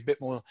be able to give a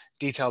bit more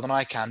detail than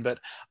I can, but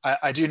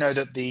I do know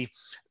that the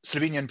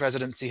Slovenian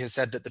presidency has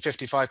said that the Fit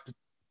for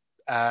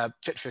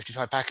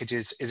 55 package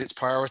is its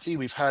priority.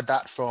 We've heard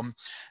that from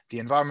the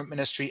Environment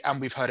Ministry and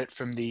we've heard it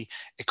from the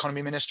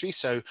Economy Ministry.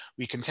 So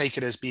we can take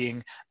it as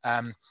being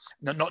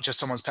not just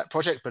someone's pet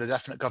project, but a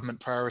definite government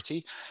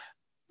priority.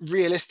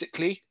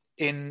 Realistically,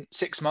 in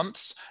 6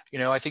 months,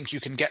 I think you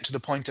can get to the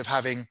point of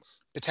having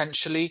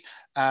potentially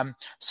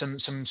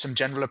some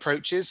general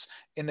approaches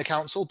in the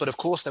council, but of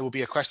course there will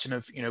be a question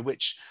of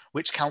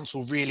which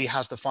council really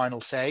has the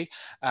final say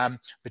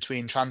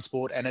between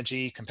transport,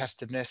 energy,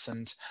 competitiveness,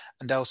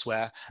 and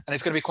elsewhere. And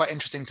it's going to be quite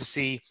interesting to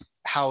see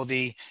how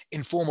the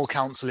informal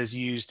council is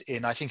used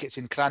in, I think it's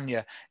in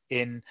Kranja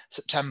in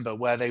September,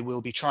 where they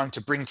will be trying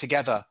to bring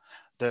together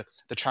the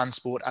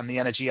transport and the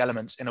energy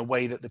elements in a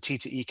way that the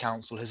TTE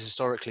Council has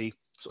historically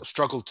sort of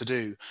struggled to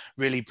do,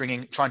 really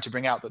trying to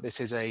bring out that this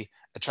is a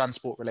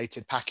transport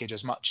related package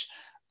as much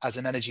as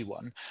an energy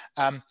one.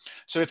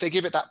 So if they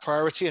give it that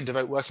priority and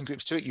devote working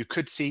groups to it, you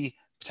could see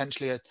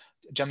potentially a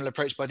general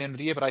approach by the end of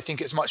the year, but I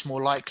think it's much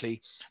more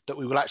likely that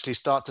we will actually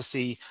start to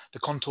see the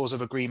contours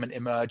of agreement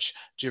emerge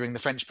during the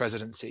French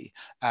presidency,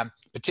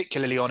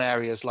 particularly on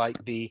areas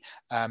like the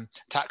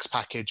tax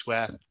package,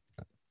 where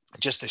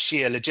just the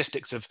sheer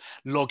logistics of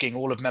logging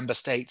all of member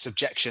states'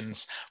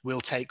 objections will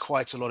take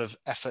quite a lot of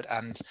effort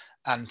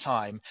and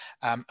time,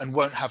 and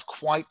won't have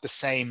quite the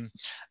same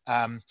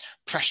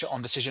pressure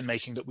on decision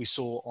making that we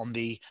saw on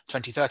the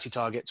 2030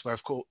 targets, where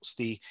of course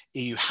the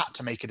EU had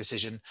to make a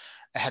decision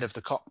ahead of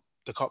the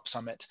COP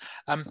summit.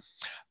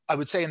 I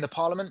would say in the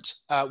Parliament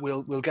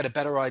we'll get a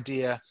better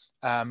idea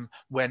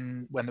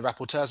when the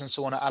rapporteurs and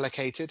so on are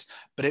allocated,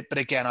 but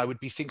again I would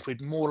think we're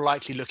more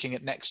likely looking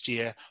at next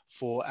year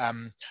for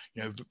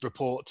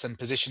reports and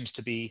positions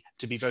to be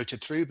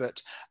voted through.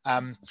 But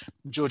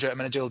Georgia and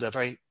Ermenegilda,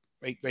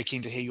 very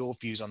keen to hear your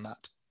views on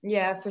that.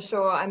 Yeah, for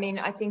sure. I mean,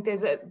 I think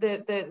there's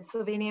the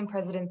Slovenian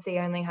presidency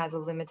only has a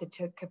limited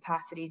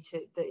capacity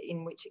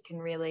in which it can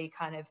really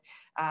kind of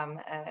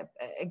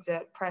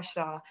exert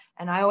pressure.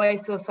 And I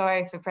always feel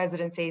sorry for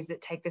presidencies that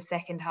take the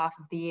second half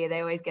of the year. They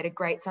always get a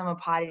great summer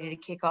party to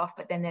kick off,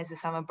 but then there's a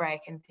summer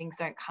break and things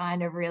don't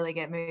kind of really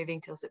get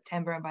moving till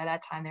September. And by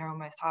that time, they're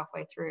almost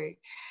halfway through.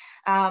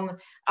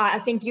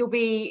 I think what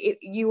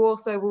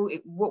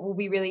will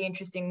be really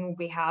interesting will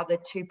be how the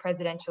two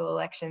presidential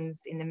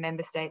elections in the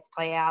member states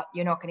play out.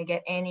 You're not going to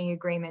get any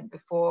agreement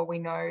before we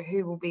know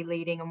who will be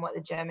leading and what the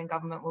German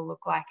government will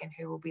look like and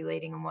who will be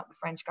leading and what the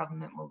French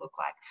government will look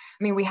like.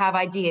 I mean, we have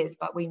ideas,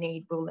 but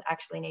we'll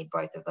actually need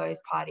both of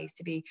those parties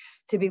to be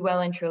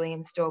well and truly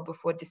installed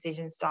before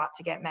decisions start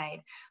to get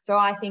made. So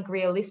I think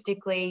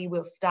realistically,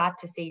 we'll start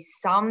to see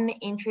some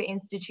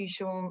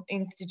intra-institutional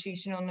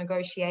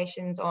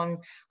negotiations on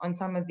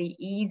some of the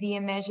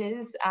easier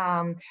measures,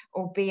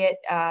 albeit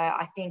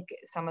I think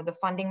some of the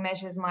funding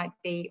measures might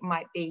be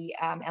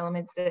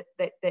elements that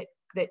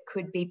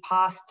could be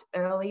passed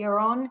earlier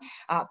on,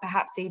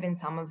 perhaps even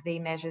some of the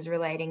measures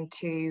relating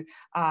to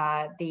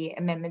the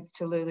amendments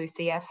to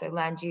LULUCF, so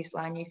land use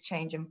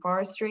change and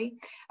forestry.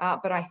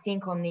 But I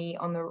think on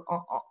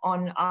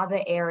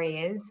other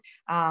areas,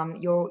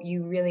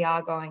 you really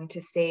are going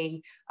to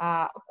see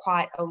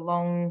quite a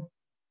long,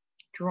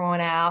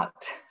 drawn out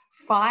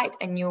fight,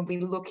 and you'll be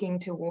looking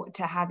to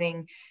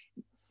having,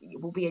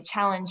 it will be a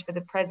challenge for the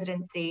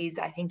presidencies,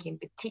 I think in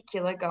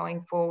particular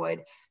going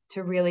forward,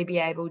 to really be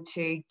able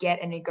to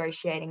get a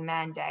negotiating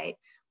mandate.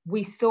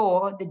 We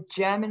saw the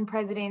German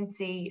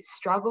presidency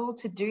struggle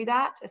to do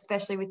that,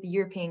 especially with the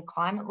European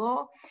climate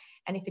law.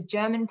 And if a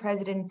German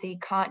presidency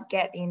can't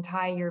get the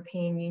entire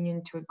European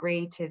Union to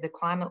agree to the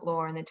climate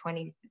law and the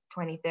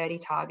 2030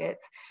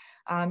 targets,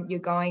 you're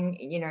going,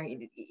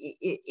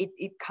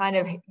 it kind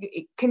of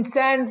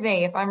concerns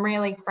me, if I'm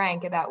really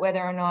frank, about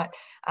whether or not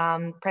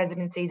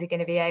presidencies are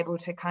going to be able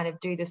to kind of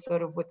do the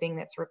sort of whipping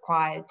that's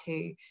required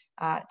to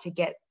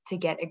get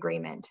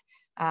agreement.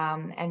 So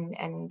I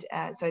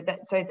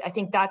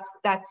think that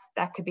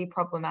could be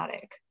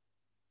problematic.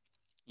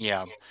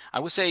 Yeah,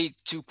 I would say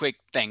two quick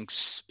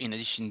things in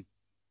addition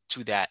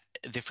to that.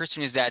 The first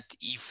one is that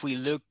if we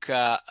look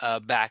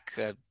back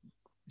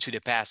to the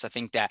past, I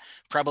think that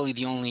probably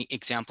the only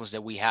examples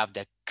that we have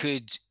that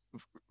could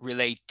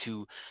relate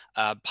to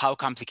how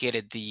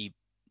complicated the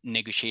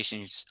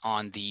negotiations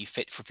on the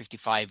Fit for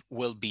 55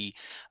 will be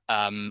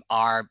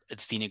are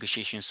the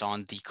negotiations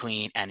on the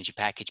clean energy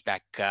package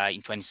back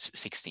in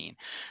 2016.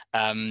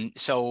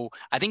 So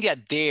I think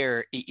that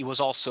there it was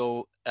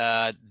also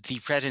the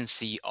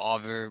presidency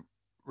of a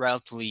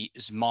relatively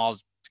small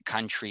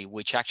country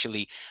which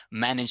actually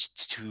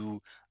managed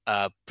to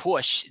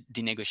push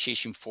the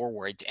negotiation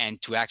forward and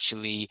to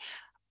actually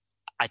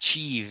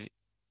achieve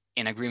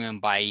an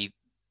agreement by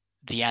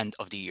the end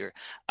of the year.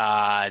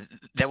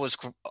 That was,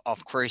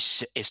 of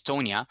course,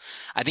 Estonia.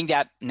 I think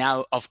that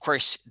now, of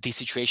course, the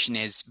situation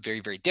is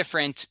very, very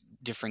different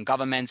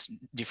governments,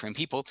 different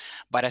people,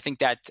 but I think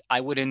that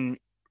I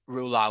wouldn't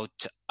rule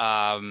out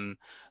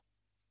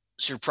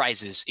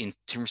surprises in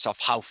terms of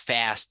how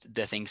fast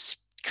the things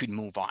could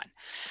move on.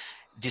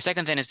 The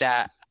second thing is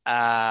that,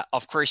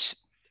 of course,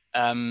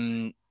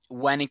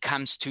 when it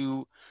comes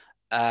to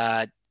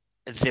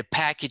the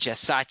package as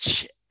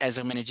such, as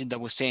Hermenegilda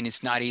was saying,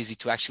 it's not easy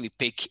to actually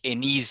pick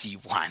an easy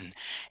one,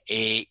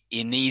 an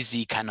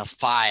easy kind of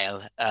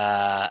file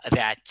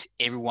that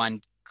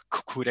everyone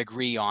could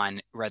agree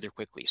on rather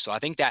quickly. So I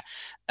think that,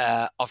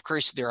 of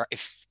course, there are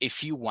a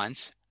few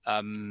ones.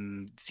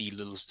 The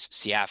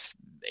LULUCF,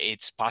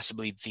 it's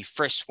possibly the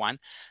first one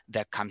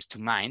that comes to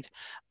mind.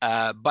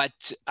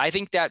 But I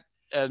think that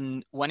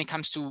when it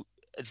comes to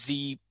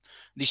the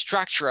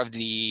structure of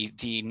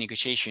the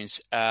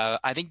negotiations,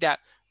 I think that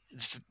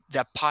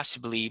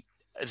possibly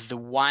the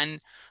one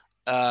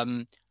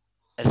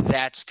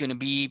that's going to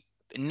be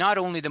not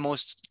only the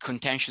most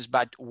contentious,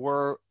 but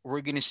we're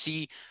going to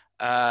see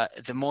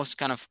the most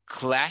kind of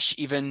clash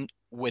even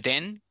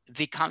within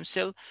the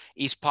council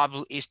is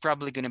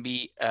probably going to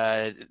be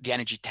the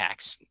energy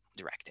tax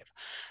directive,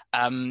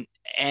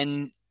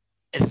 and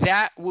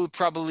that will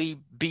probably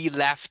be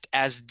left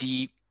as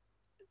the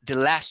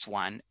last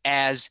one,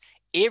 as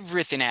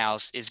everything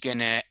else is going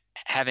to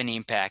have an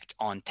impact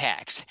on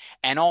tax.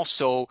 And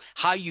also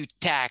how you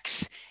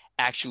tax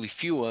actually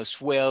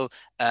fuels will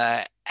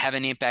have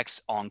an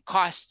impact on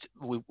cost,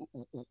 will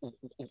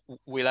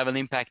have an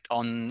impact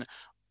on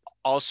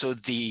also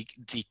the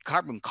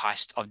carbon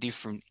cost of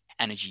different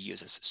energy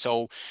uses.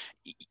 So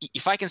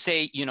if I can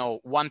say,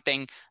 one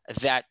thing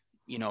that,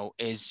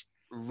 is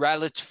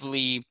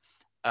relatively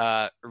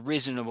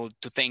reasonable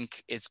to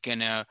think it's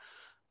gonna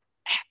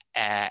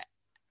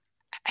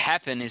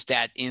happen is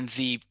that in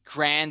the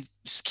grand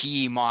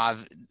scheme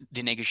of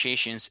the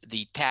negotiations,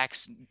 the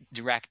tax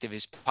directive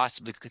is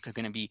possibly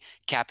going to be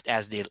kept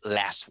as the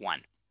last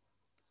one.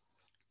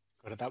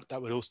 That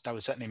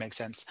would certainly make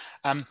sense.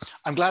 I'm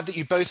glad that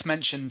you both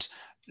mentioned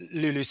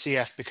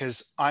LULUCF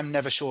because I'm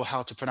never sure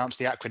how to pronounce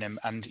the acronym,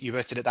 and you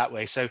both did it that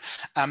way. So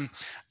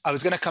I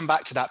was going to come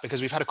back to that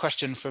because we've had a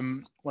question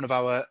from one of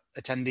our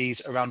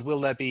attendees around, will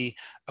there be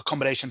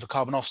accommodation for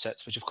carbon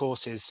offsets, which of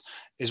course is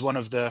one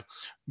of the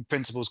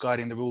principles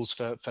guiding the rules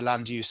for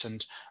land use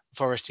and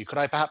forestry. Could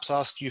I perhaps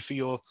ask you for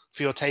your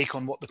take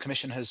on what the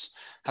Commission has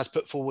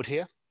put forward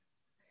here?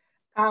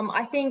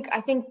 I think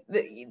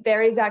that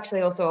there is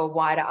actually also a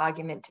wider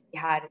argument to be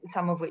had,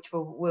 some of which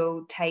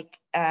will take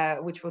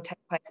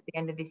place at the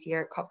end of this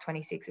year at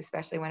COP26,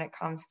 especially when it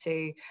comes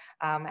to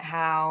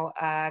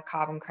how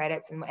carbon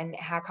credits and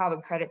how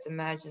carbon credits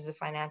emerge as a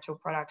financial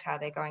product, how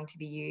they're going to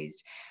be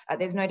used.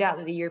 There's no doubt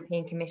that the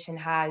European Commission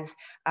has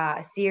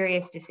a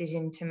serious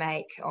decision to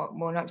make, or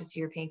well, not just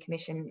the European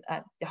Commission,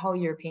 the whole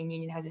European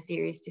Union has a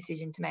serious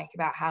decision to make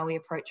about how we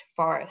approach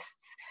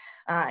forests.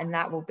 And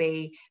that will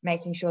be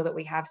making sure that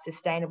we have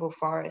sustainable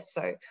forests.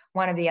 So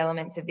one of the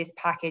elements of this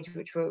package,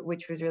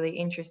 which was really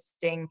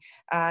interesting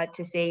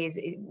to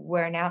see,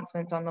 were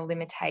announcements on the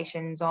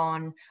limitations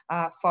on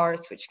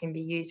forests which can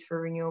be used for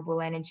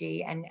renewable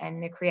energy,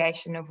 and the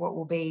creation of what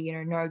will be,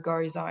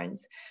 no-go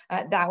zones.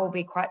 That will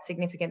be quite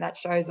significant. That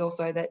shows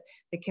also that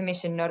the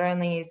Commission not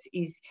only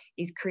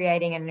is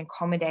creating and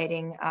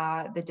accommodating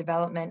the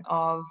development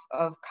of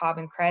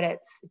carbon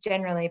credits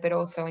generally, but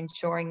also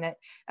ensuring that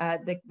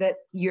that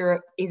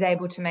Europe is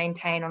able to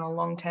maintain on a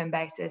long-term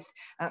basis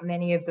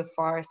many of the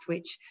forests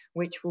which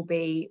will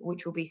be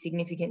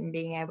significant in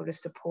being able to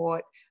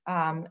support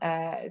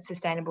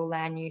sustainable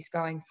land use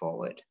going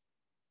forward.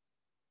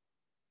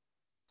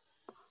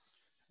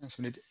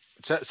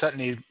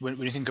 Certainly, when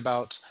you think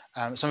about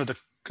some of the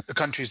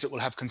countries that will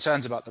have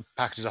concerns about the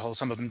package as a whole,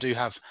 some of them do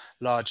have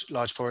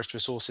large forest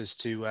resources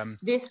to put on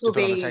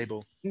the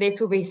table.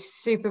 This will be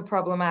super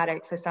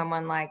problematic for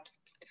someone like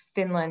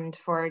Finland,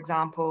 for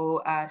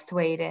example,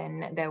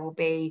 Sweden. There will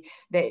be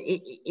that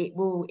it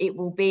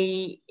will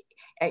be.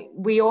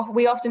 We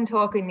often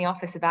talk in the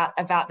office about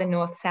the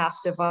north-south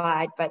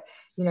divide, but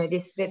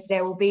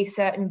there will be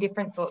certain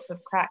different sorts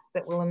of cracks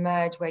that will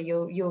emerge where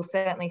you'll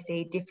certainly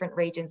see different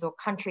regions or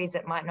countries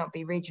that might not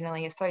be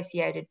regionally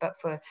associated, but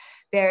for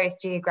various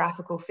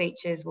geographical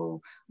features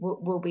will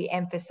be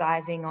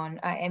emphasizing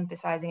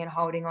and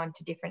holding on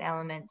to different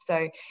elements.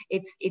 So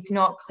it's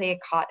not clear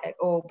cut at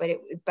all,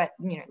 but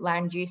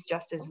land use,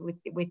 just as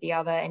with the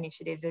other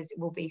initiatives,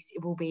 will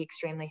be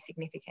extremely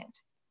significant.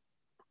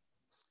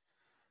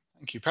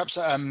 Thank you. Perhaps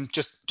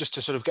just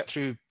to sort of get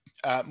through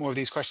more of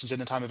these questions in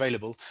the time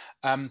available,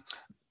 the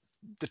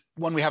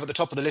one we have at the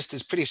top of the list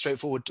is pretty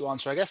straightforward to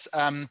answer, I guess,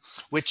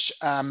 which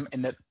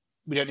in that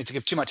we don't need to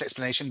give too much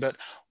explanation, but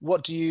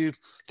what do you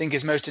think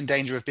is most in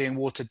danger of being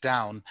watered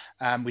down?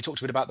 We talked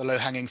a bit about the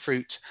low-hanging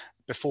fruit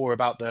before,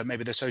 about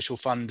maybe the social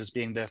fund as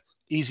being the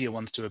easier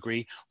ones to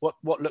agree. What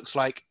looks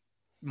like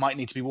might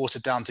need to be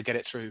watered down to get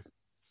it through?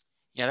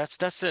 Yeah,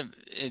 that's a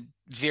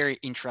very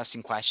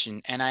interesting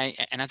question, and I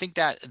think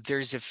that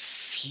there's a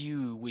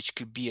few which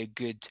could be a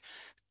good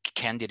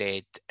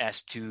candidate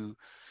as to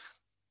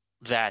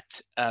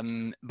that.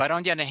 But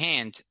on the other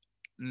hand,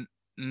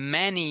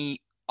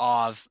 many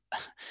of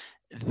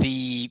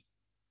the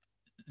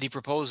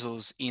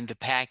proposals in the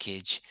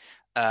package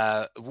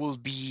will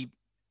be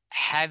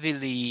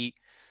heavily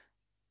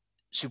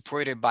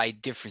supported by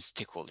different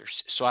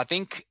stakeholders. So I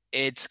think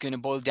it's going to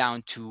boil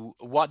down to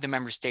what the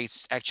member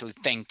states actually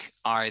think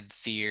are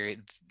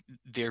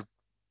their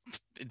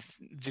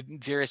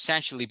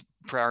essentially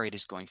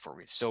priorities going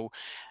forward. So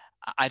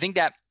I think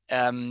that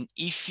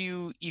if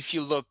you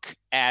look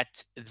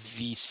at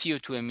the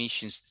CO2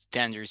 emissions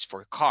standards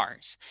for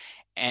cars,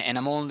 and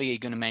I'm only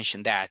going to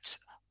mention that,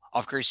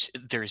 of course,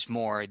 there's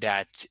more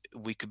that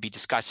we could be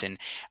discussing.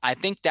 I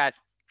think that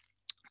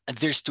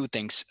there's two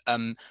things.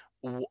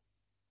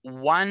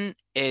 One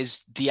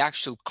is the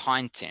actual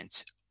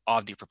content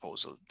of the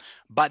proposal,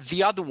 but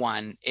the other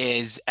one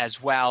is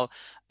as well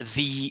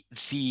the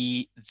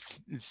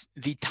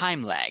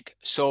time lag.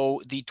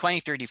 So the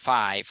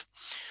 2035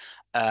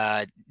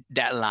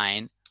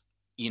 deadline,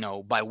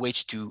 by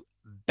which to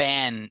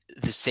ban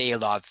the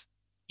sale of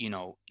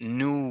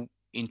new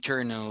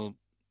internal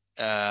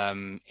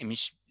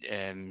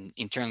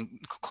internal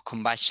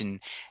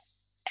combustion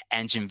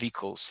engine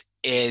vehicles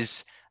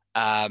is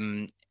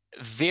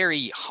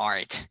very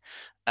hard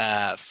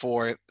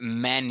for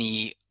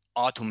many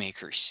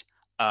automakers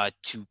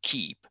to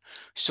keep.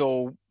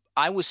 So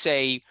I would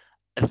say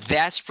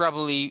that's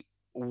probably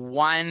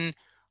one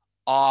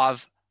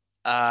of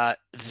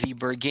the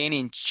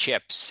bargaining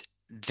chips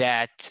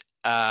that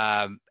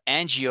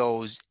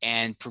NGOs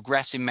and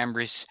progressive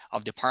members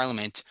of the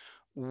parliament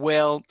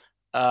will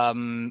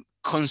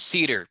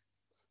consider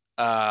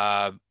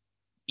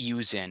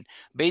using,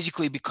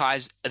 basically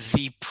because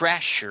the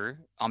pressure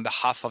on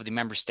behalf of the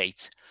member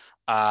states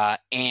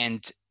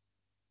and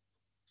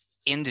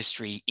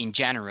industry in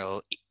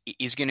general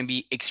is going to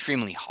be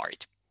extremely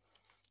hard.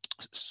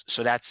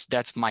 So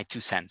that's my 2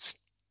 cents.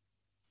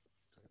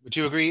 Would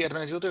you agree,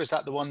 Hermenegildo? Is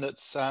that the one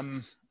that's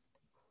most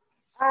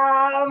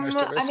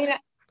at risk? I mean,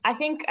 I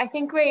think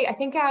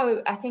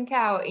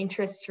our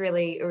interests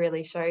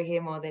really show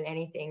here more than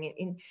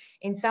anything.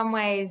 In some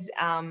ways,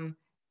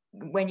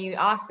 when you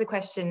ask the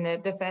question,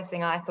 the first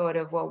thing I thought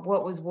of, well,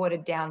 what was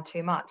watered down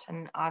too much?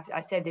 And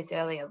I said this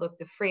earlier. Look,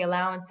 the free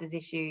allowances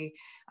issue,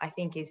 I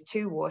think, is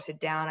too watered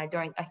down. I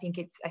don't think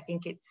it's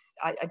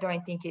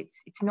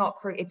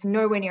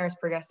nowhere near as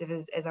progressive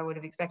as I would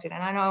have expected.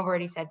 And I know I've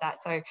already said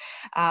that, so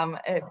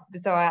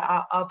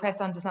I'll press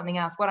on to something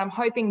else. What I'm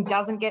hoping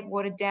doesn't get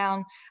watered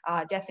down,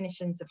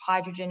 definitions of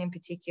hydrogen in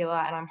particular,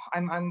 and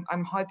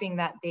I'm hoping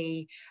that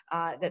the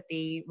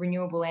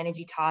renewable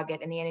energy target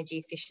and the energy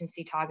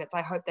efficiency targets,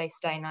 I hope they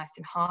stay nice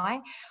and high.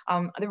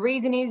 The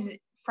reason is,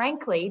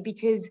 frankly,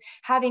 because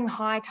having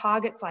high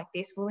targets like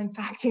this will in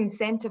fact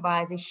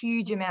incentivize a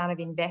huge amount of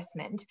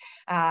investment,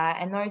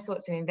 and those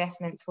sorts of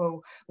investments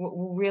will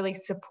really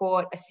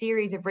support a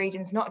series of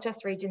regions, not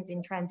just regions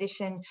in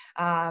transition,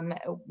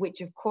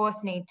 which of course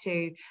we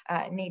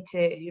need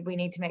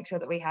to make sure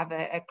that we have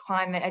a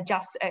climate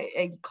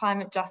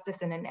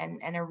justice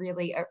and a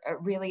really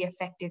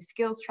effective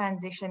skills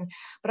transition.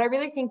 But I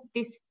really think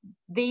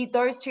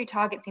those two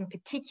targets in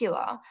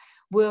particular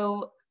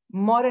will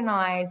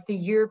modernize the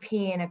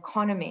European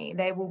economy.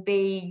 They will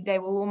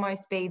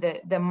almost be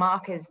the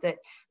markers that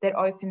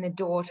open the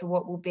door to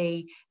what will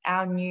be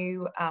our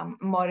new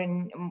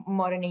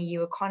modern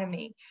EU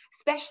economy,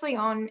 especially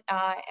on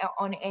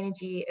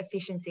energy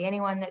efficiency.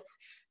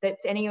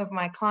 That's any of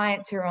my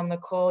clients who are on the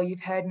call,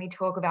 you've heard me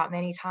talk about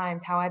many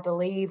times how I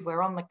believe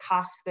we're on the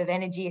cusp of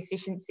energy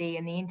efficiency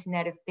and the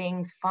Internet of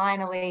Things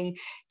finally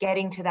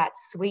getting to that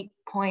sweet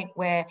point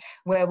where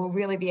we'll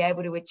really be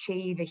able to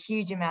achieve a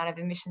huge amount of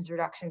emissions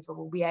reductions, where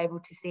we'll be able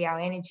to see our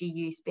energy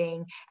use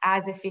being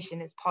as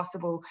efficient as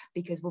possible,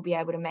 because we'll be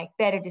able to make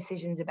better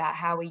decisions about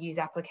how we use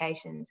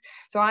applications.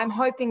 So I'm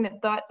hoping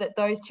that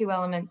those two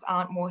elements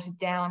aren't watered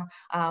down.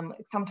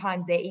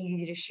 Sometimes they're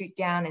easy to shoot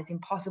down as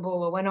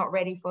impossible, or we're not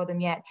ready for them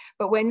yet.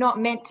 But we're not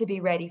meant to be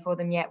ready for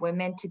them yet. We're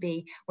meant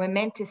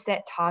to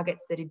set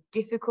targets that are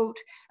difficult,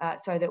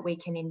 so that we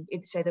can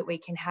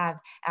have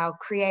our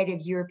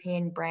creative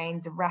European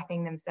brains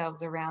wrapping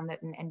themselves around it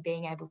and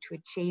being able to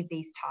achieve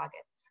these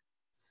targets.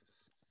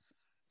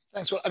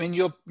 Thanks. Well, I mean,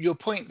 your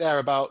point there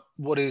about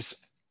what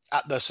is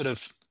at the sort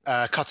of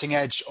cutting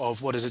edge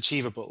of what is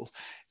achievable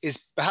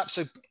is perhaps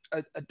a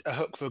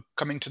hook for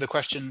coming to the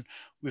question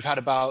we've had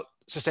about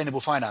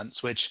sustainable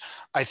finance, which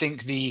I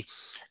think the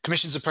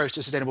Commission's approach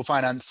to sustainable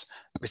finance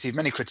received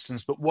many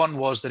criticisms, but one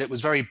was that it was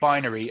very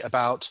binary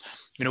about,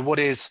 what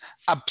is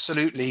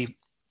absolutely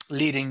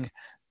leading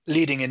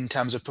in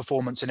terms of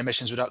performance in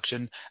emissions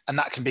reduction, and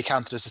that can be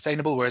counted as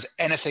sustainable, whereas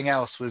anything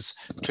else was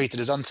treated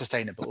as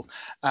unsustainable.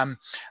 And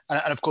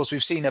of course,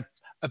 we've seen a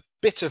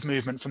bit of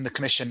movement from the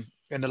Commission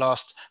in the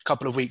last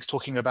couple of weeks,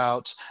 talking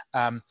about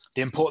the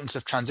importance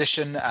of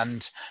transition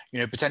and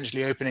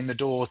potentially opening the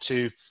door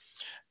to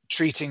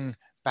treating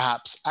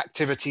perhaps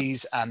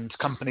activities and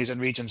companies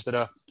and regions that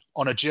are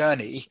on a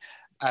journey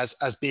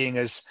as being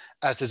as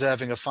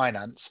deserving of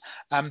finance.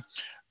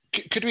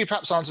 Could we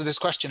perhaps answer this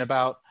question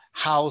about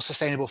how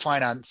sustainable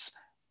finance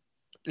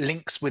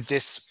links with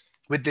this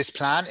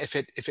plan, if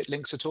it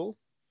links at all?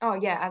 Oh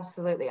yeah,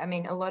 absolutely. I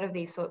mean, a lot of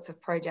these sorts of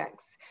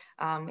projects,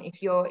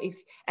 you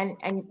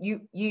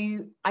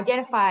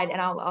identified,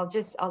 and I'll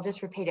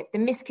just repeat it, the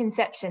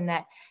misconception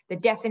that the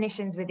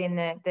definitions within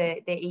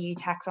the EU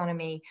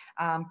taxonomy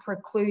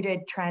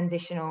precluded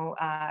transitional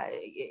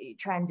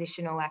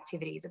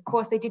activities. Of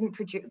course, they didn't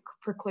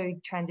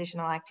preclude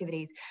transitional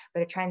activities,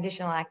 but a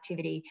transitional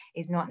activity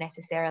is not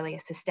necessarily a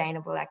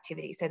sustainable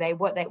activity. So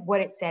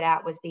what it set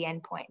out was the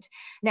endpoint.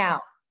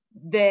 Now,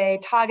 the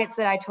targets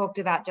that I talked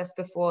about just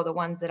before, the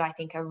ones that I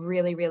think are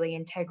really, really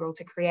integral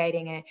to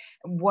creating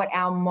what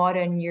our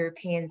modern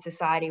European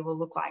society will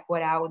look like,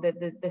 what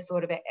the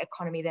sort of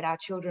economy that our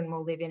children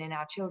will live in and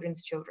our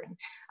children's children.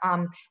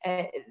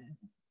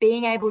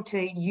 Being able to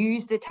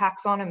use the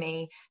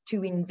taxonomy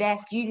to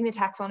invest, using the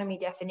taxonomy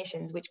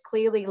definitions, which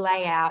clearly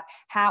lay out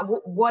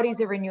what is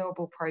a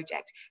renewable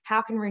project,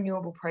 how can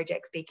renewable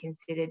projects be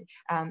considered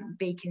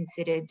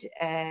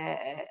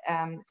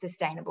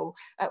sustainable,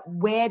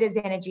 where does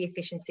energy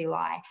efficiency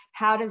lie,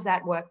 how does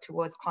that work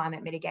towards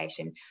climate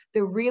mitigation.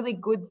 The really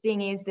good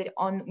thing is that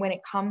when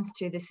it comes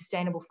to the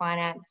sustainable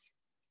finance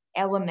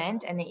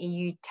element and the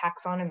EU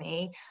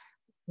taxonomy,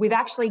 we've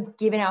actually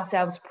given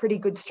ourselves pretty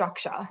good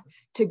structure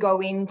to go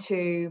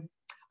into,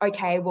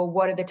 okay, well,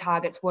 what are the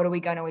targets? What are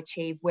we going to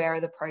achieve? Where are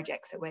the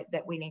projects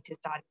that we need to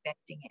start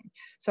investing in?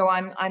 So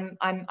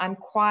I'm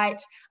quite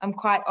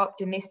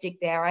optimistic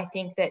there. I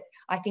think that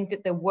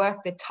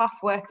the tough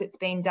work that's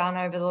been done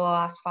over the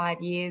last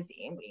 5 years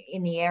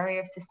in the area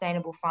of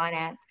sustainable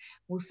finance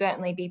will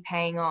certainly be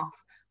paying off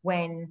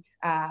when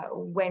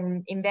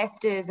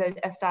investors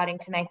are starting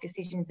to make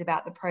decisions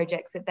about the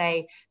projects that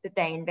they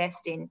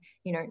invest in.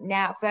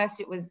 Now first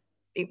it was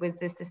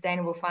the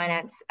sustainable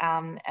finance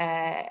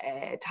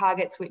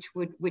targets, which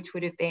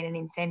would have been an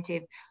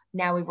incentive.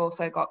 Now we've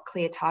also got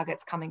clear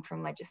targets coming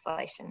from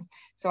legislation.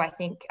 So I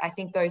think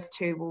those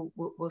two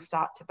will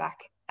start to back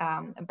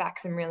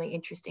some really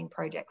interesting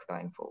projects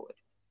going forward.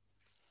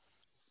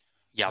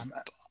 Yeah,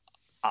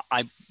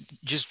 I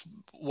just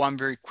one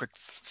very quick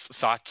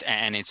thought,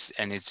 and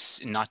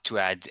it's not to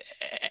add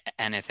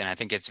anything. I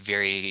think it's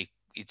very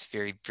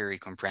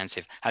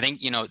comprehensive. I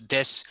think,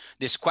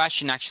 this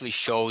question actually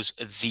shows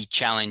the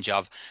challenge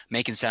of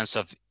making sense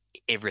of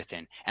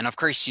everything. And of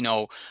course,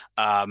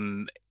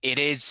 it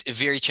is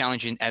very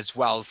challenging as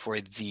well for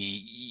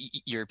the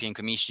European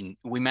Commission.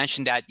 We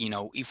mentioned that,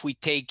 if we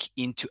take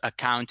into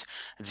account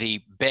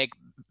the big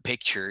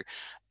picture,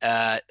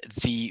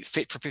 the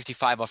Fit for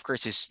 55, of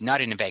course, is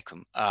not in a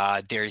vacuum.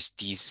 There's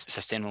these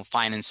sustainable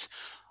finance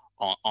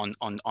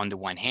on the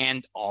one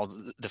hand, all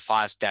the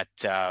files that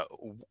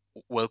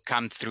will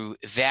come through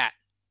that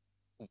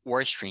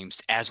work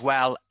streams, as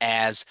well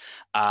as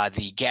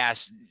the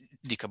gas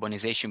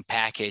decarbonization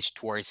package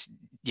towards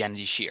the end of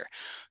this year.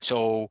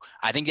 So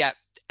I think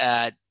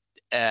that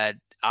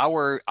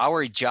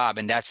our job,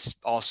 and that's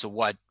also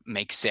what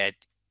makes it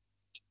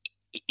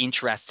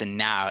interesting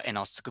now and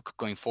also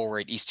going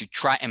forward, is to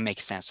try and make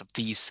sense of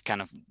these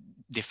kind of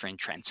different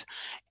trends.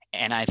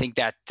 And I think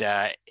that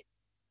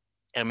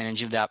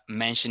Hermenegilda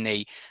mentioned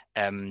a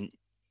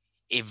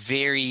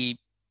very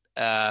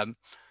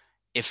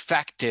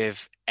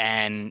effective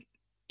and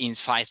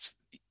incisive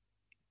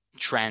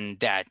trend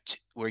that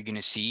we're going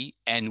to see,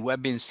 and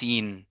we've been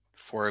seeing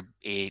for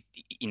a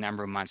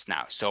number of months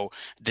now. So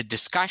the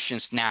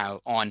discussions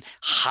now on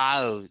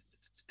how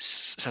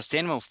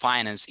sustainable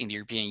finance in the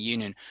European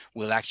Union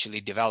will actually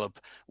develop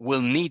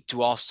will need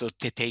to also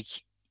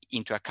take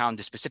into account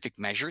the specific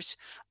measures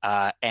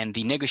and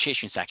the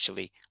negotiations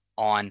actually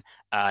on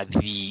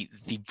the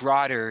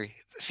broader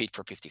Fit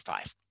for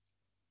 55.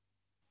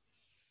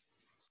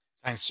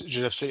 Thanks,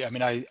 Jules. Absolutely. I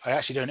mean, I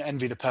actually don't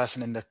envy the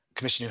person in the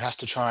Commission who has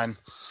to try and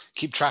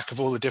keep track of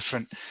all the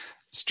different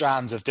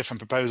strands of different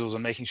proposals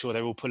and making sure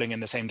they're all pulling in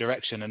the same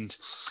direction and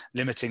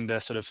limiting the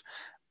sort of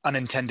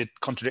unintended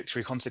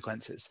contradictory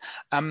consequences.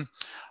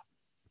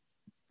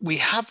 We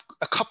have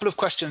a couple of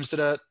questions that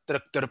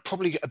are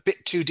probably a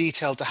bit too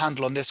detailed to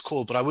handle on this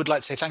call, but I would like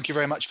to say thank you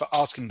very much for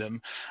asking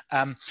them.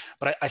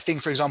 But I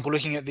think, for example,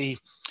 looking at the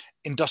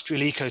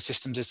industrial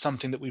ecosystems is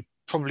something that we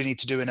probably need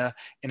to do in a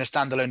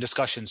standalone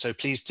discussion. So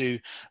please do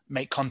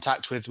make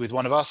contact with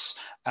one of us,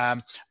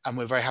 and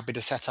we're very happy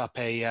to set up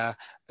a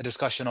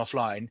discussion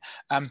offline.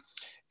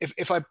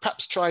 If I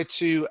perhaps try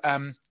to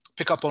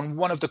pick up on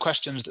one of the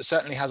questions that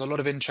certainly has a lot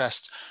of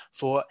interest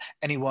for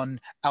anyone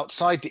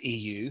outside the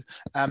EU,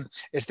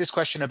 is this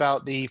question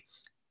about the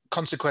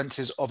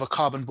consequences of a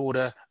carbon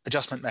border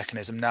adjustment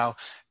mechanism. Now,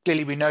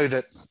 clearly we know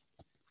that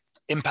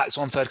impacts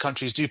on third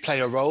countries do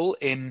play a role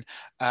in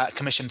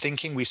Commission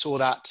thinking. We saw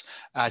that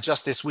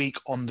just this week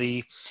in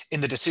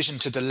the decision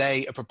to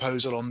delay a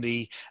proposal on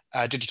the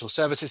digital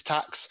services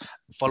tax,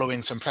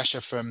 following some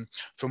pressure from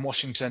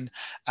Washington.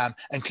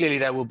 And clearly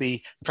there will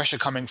be pressure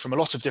coming from a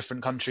lot of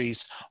different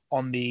countries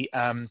on the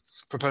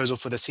proposal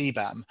for the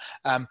CBAM.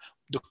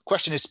 The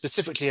question is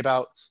specifically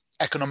about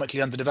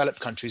economically underdeveloped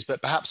countries,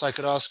 but perhaps I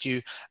could ask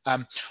you,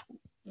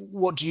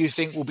 what do you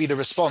think will be the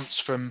response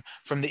from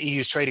the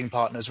EU's trading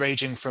partners,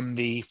 ranging from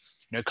the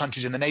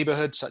countries in the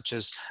neighborhood, such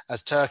as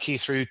Turkey,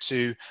 through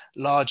to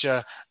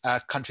larger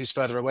countries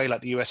further away,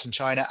 like the US and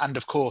China, and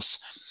of course,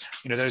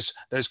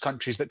 those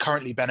countries that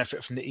currently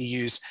benefit from the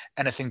EU's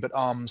anything but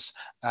arms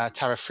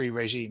tariff-free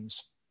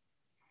regimes?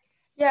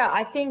 Yeah,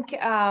 I think,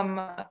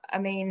 I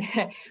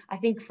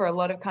think for a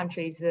lot of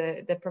countries,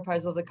 the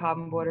proposal of the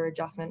carbon border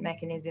adjustment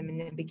mechanism in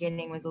the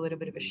beginning was a little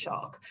bit of a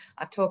shock.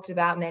 I've talked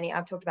about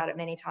it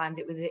many times.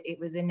 It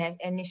was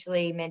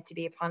initially meant to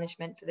be a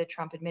punishment for the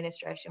Trump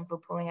administration for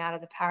pulling out of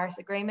the Paris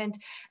Agreement,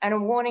 and a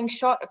warning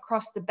shot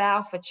across the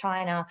bow for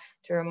China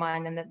to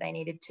remind them that they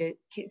needed to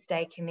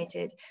stay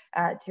committed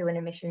to an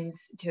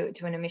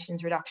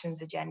emissions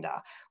reductions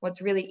agenda. What's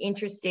really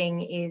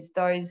interesting is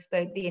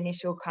the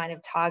initial kind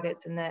of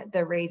targets and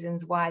the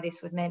reasons why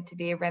this was meant to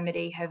be a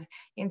remedy have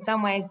in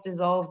some ways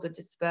dissolved or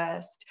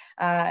dispersed.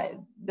 The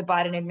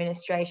Biden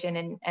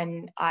administration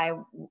and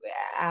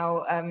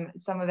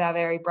some of our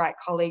very bright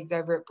colleagues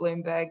over at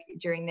Bloomberg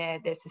during their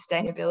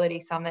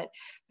sustainability summit,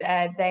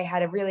 they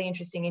had a really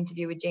interesting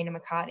interview with Gina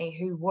McCartney,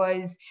 who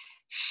was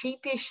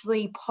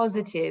sheepishly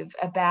positive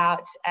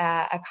about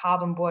a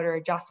carbon border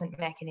adjustment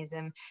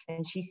mechanism.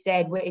 And she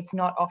said, well, it's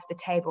not off the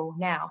table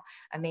now.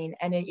 I mean,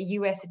 and a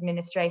US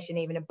administration,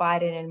 even a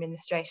Biden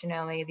administration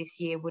earlier this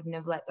year, wouldn't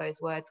have let those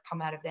words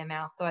come out of their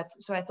mouth.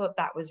 So I thought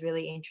that was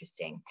really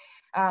interesting.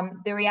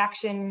 The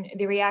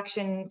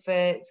reaction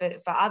for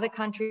other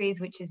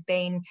countries, which has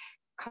been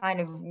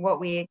kind of what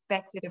we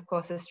expected. Of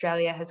course,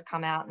 Australia has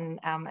come out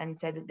and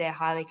said that they're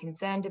highly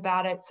concerned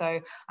about it. So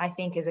I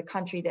think as a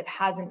country that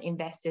hasn't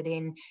invested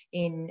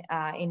in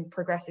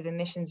progressive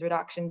emissions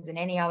reductions, and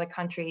any other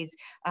countries,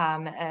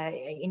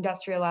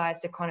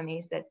 industrialized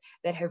economies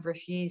that have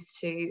refused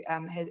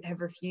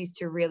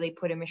to really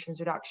put emissions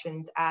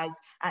reductions as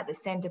at the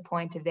center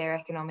point of their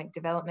economic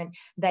development,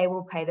 they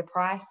will pay the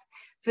price.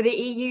 For the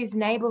EU's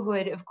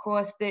neighborhood, of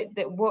course,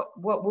 that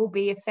what will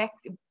be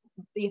effective.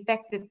 the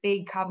effect that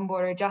the carbon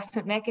border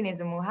adjustment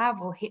mechanism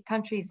will hit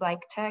countries like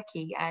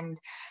Turkey and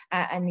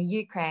the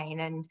Ukraine,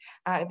 and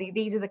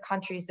these are the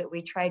countries that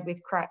we trade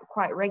with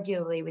quite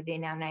regularly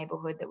within our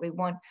neighbourhood, that we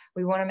want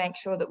to make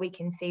sure that we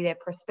can see their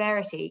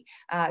prosperity.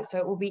 So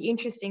it will be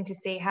interesting to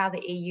see how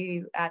the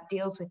EU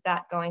deals with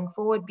that going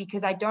forward,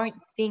 because I don't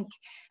think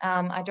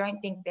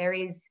there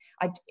is,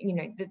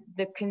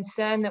 the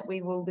concern that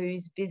we will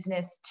lose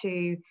business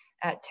to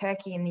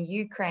Turkey and the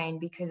Ukraine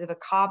because of a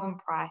carbon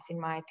price, in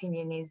my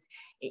opinion,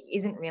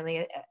 isn't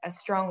really a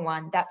strong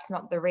one. That's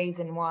not the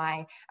reason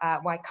why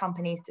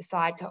companies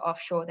decide to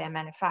offshore their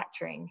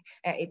manufacturing.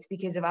 It's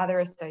because of other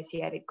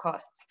associated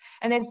costs.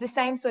 And there's the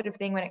same sort of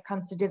thing when it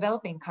comes to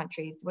developing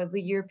countries. Will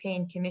the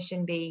European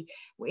Commission be,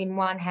 in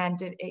one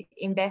hand,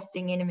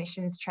 investing in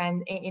emissions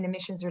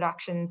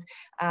reductions,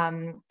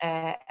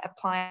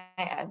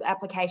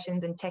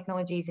 applications and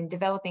technologies in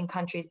developing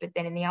countries, but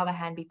then in the other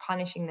hand be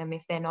punishing them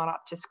if they're not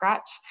up to scratch?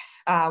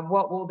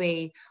 What will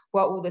the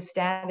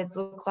standards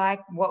look like?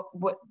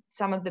 What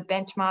some of the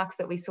benchmarks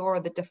that we saw, or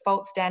the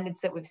default standards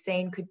that we've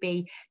seen, could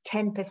be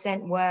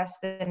 10% worse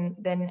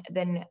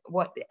than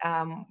what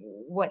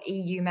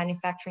EU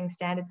manufacturing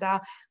standards are.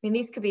 I mean,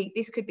 this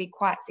could be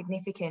quite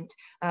significant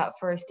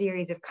for a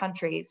series of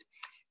countries.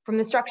 From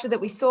the structure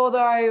that we saw,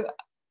 though,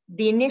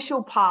 the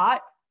initial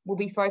part will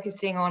be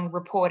focusing on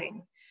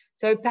reporting.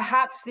 So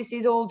perhaps this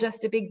is all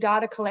just a big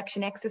data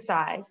collection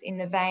exercise in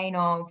the vein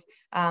of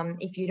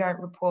if you don't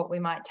report, we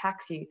might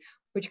tax you,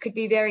 which could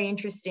be very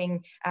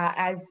interesting,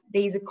 as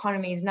these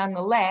economies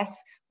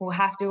nonetheless will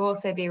have to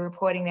also be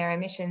reporting their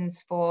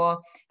emissions for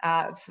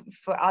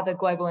other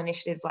global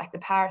initiatives like the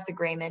Paris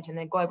Agreement and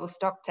the global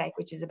stocktake,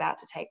 which is about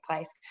to take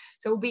place.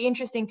 So it will be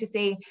interesting to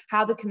see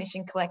how the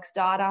Commission collects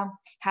data,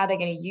 how they're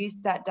going to use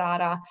that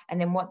data, and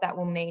then what that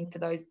will mean for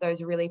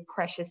those really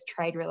precious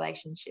trade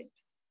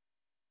relationships.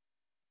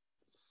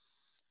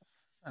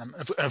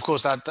 Of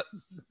course, that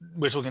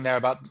we're talking there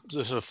about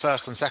the sort of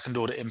first and second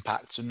order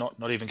impacts, and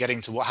not even getting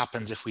to what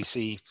happens if we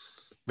see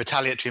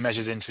retaliatory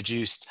measures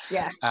introduced.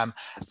 Yeah. I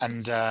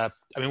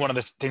mean, one of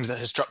the things that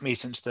has struck me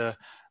since the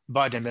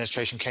Biden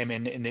administration came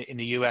in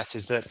the US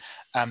is that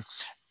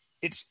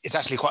it's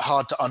actually quite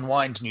hard to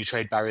unwind new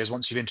trade barriers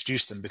once you've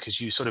introduced them, because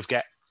you sort of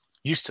get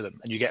used to them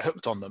and you get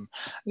hooked on them.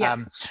 Yeah.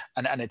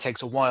 And it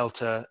takes a while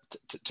to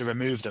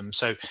remove them.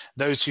 So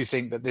those who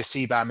think that this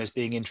CBAM is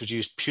being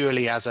introduced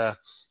purely as a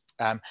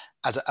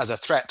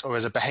threat or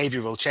as a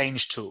behavioral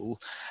change tool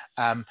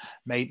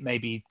may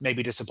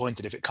be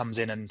disappointed if it comes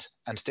in and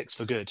sticks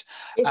for good.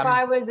 If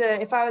I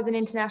was an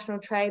international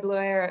trade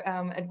lawyer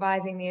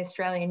advising the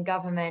Australian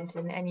government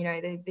and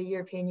the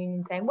European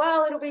Union saying,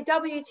 well, it'll be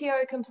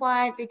WTO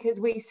compliant because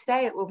we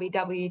say it will be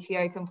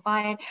WTO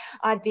compliant,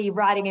 I'd be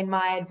writing in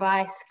my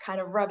advice, kind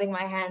of rubbing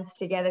my hands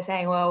together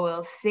saying, well,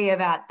 we'll see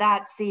about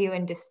that, see you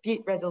in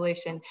dispute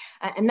resolution.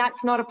 And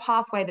that's not a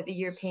pathway that the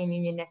European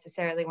Union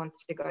necessarily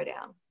wants to go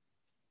down.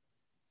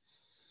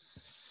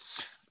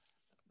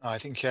 I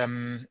think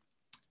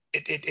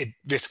it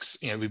risks,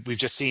 we've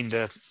just seen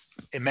the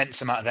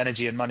immense amount of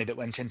energy and money that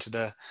went into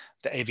the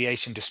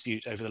aviation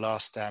dispute over the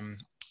last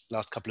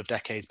couple of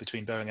decades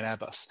between Boeing and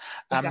Airbus.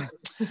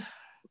 Exactly.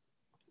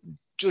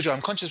 Giorgio, I'm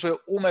conscious we're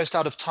almost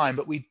out of time,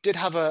 but we did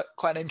have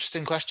quite an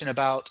interesting question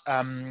about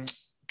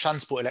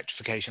transport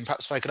electrification.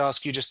 Perhaps if I could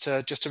ask you just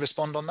to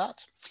respond on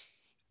that.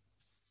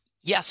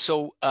 Yeah,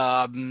 so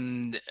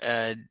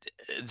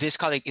this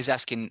colleague is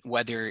asking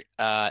whether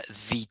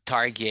the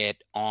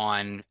target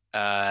on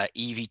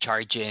EV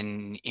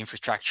charging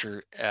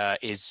infrastructure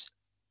is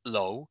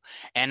low.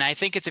 And I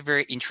think it's a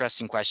very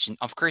interesting question.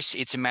 Of course,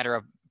 it's a matter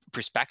of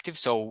perspective,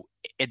 so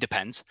it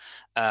depends,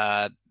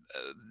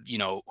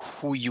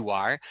 who you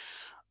are.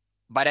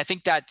 But I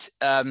think that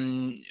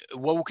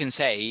what we can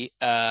say,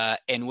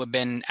 and we've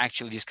been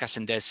actually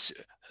discussing this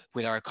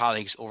with our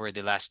colleagues over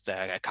the last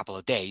couple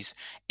of days,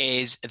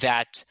 is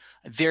that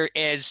there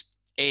is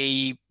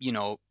a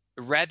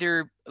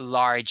rather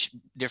large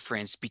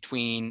difference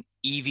between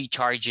EV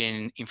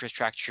charging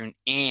infrastructure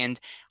and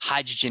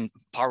hydrogen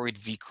powered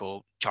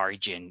vehicle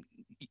charging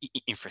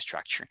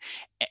infrastructure.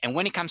 And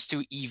when it comes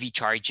to EV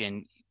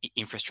charging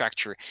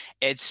infrastructure,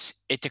 it's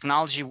a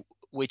technology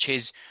which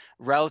is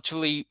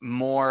relatively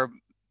more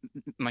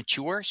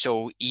mature.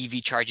 So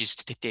EV charging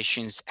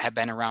stations have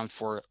been around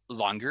for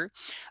longer.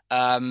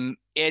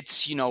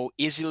 It's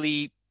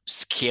easily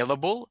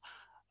scalable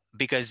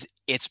because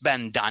it's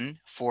been done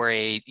for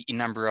a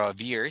number of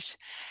years.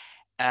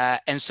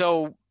 And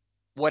so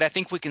what I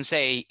think we can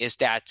say is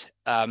that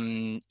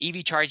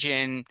EV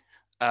charging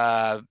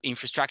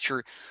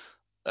infrastructure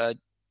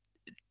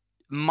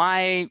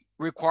might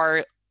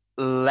require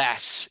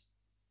less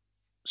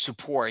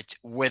support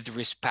with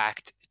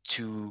respect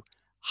to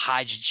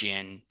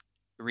hydrogen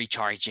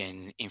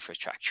recharging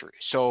infrastructure.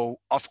 So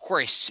of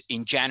course,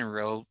 in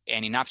general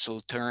and in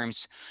absolute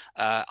terms,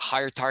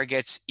 higher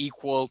targets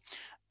equal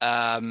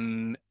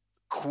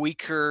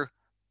quicker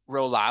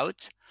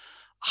rollout.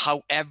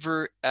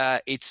 However,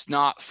 it's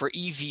not for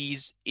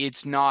EVs,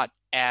 it's not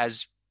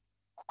as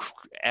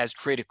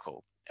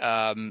critical.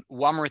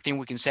 One more thing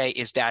we can say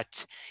is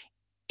that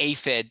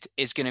AFID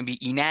is going to be,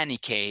 in any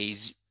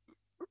case,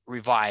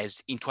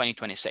 revised in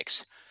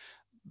 2026.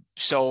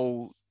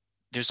 So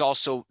there's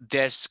also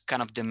this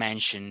kind of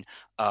dimension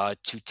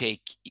to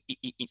take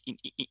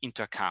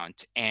into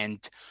account. And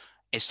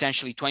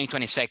essentially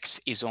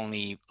 2026 is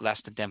only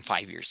less than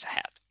 5 years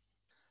ahead.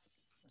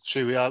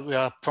 True, we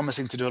are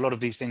promising to do a lot of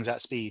these things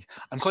at speed.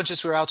 I'm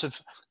conscious we're out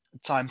of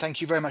time.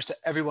 Thank you very much to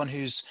everyone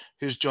who's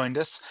joined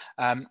us.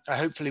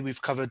 Hopefully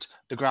we've covered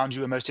the ground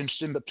you were most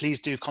interested in, but please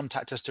do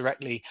contact us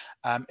directly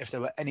if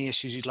there were any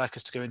issues you'd like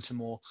us to go into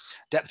more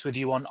depth with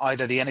you on,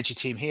 either the energy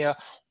team here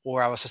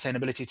or our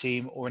sustainability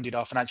team, or indeed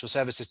our financial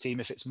services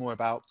team if it's more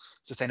about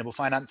sustainable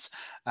finance.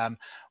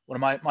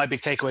 One of my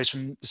big takeaways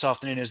from this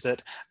afternoon is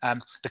that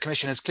the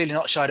Commission has clearly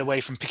not shied away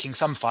from picking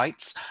some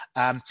fights,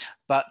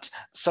 but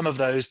some of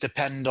those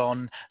depend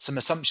on some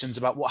assumptions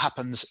about what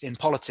happens in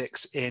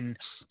politics in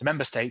the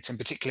member states, in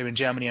particular in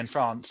Germany and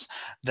France,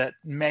 that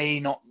may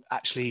not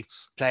actually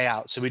play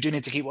out. So we do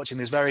need to keep watching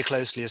this very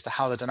closely as to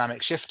how the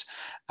dynamics shift.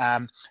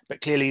 But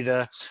clearly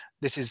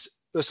this is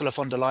Ursula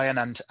von der Leyen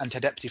and her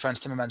deputy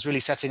Frans Timmermans really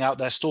setting out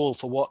their stall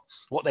for what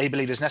they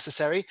believe is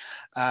necessary.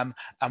 And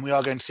we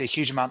are going to see a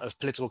huge amount of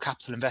political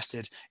capital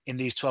invested in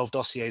these 12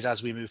 dossiers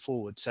as we move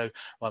forward. So,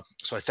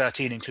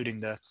 13, including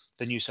the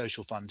new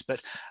social fund.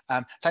 But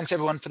thanks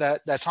everyone for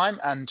their time,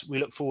 and we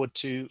look forward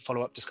to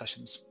follow-up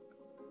discussions.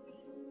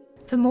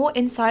 For more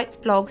insights,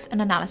 blogs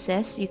and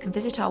analysis, you can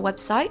visit our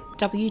website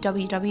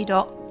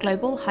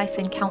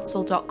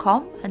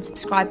www.global-council.com and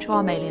subscribe to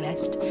our mailing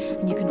list.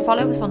 And you can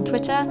follow us on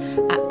Twitter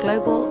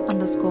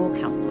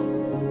 @global_council.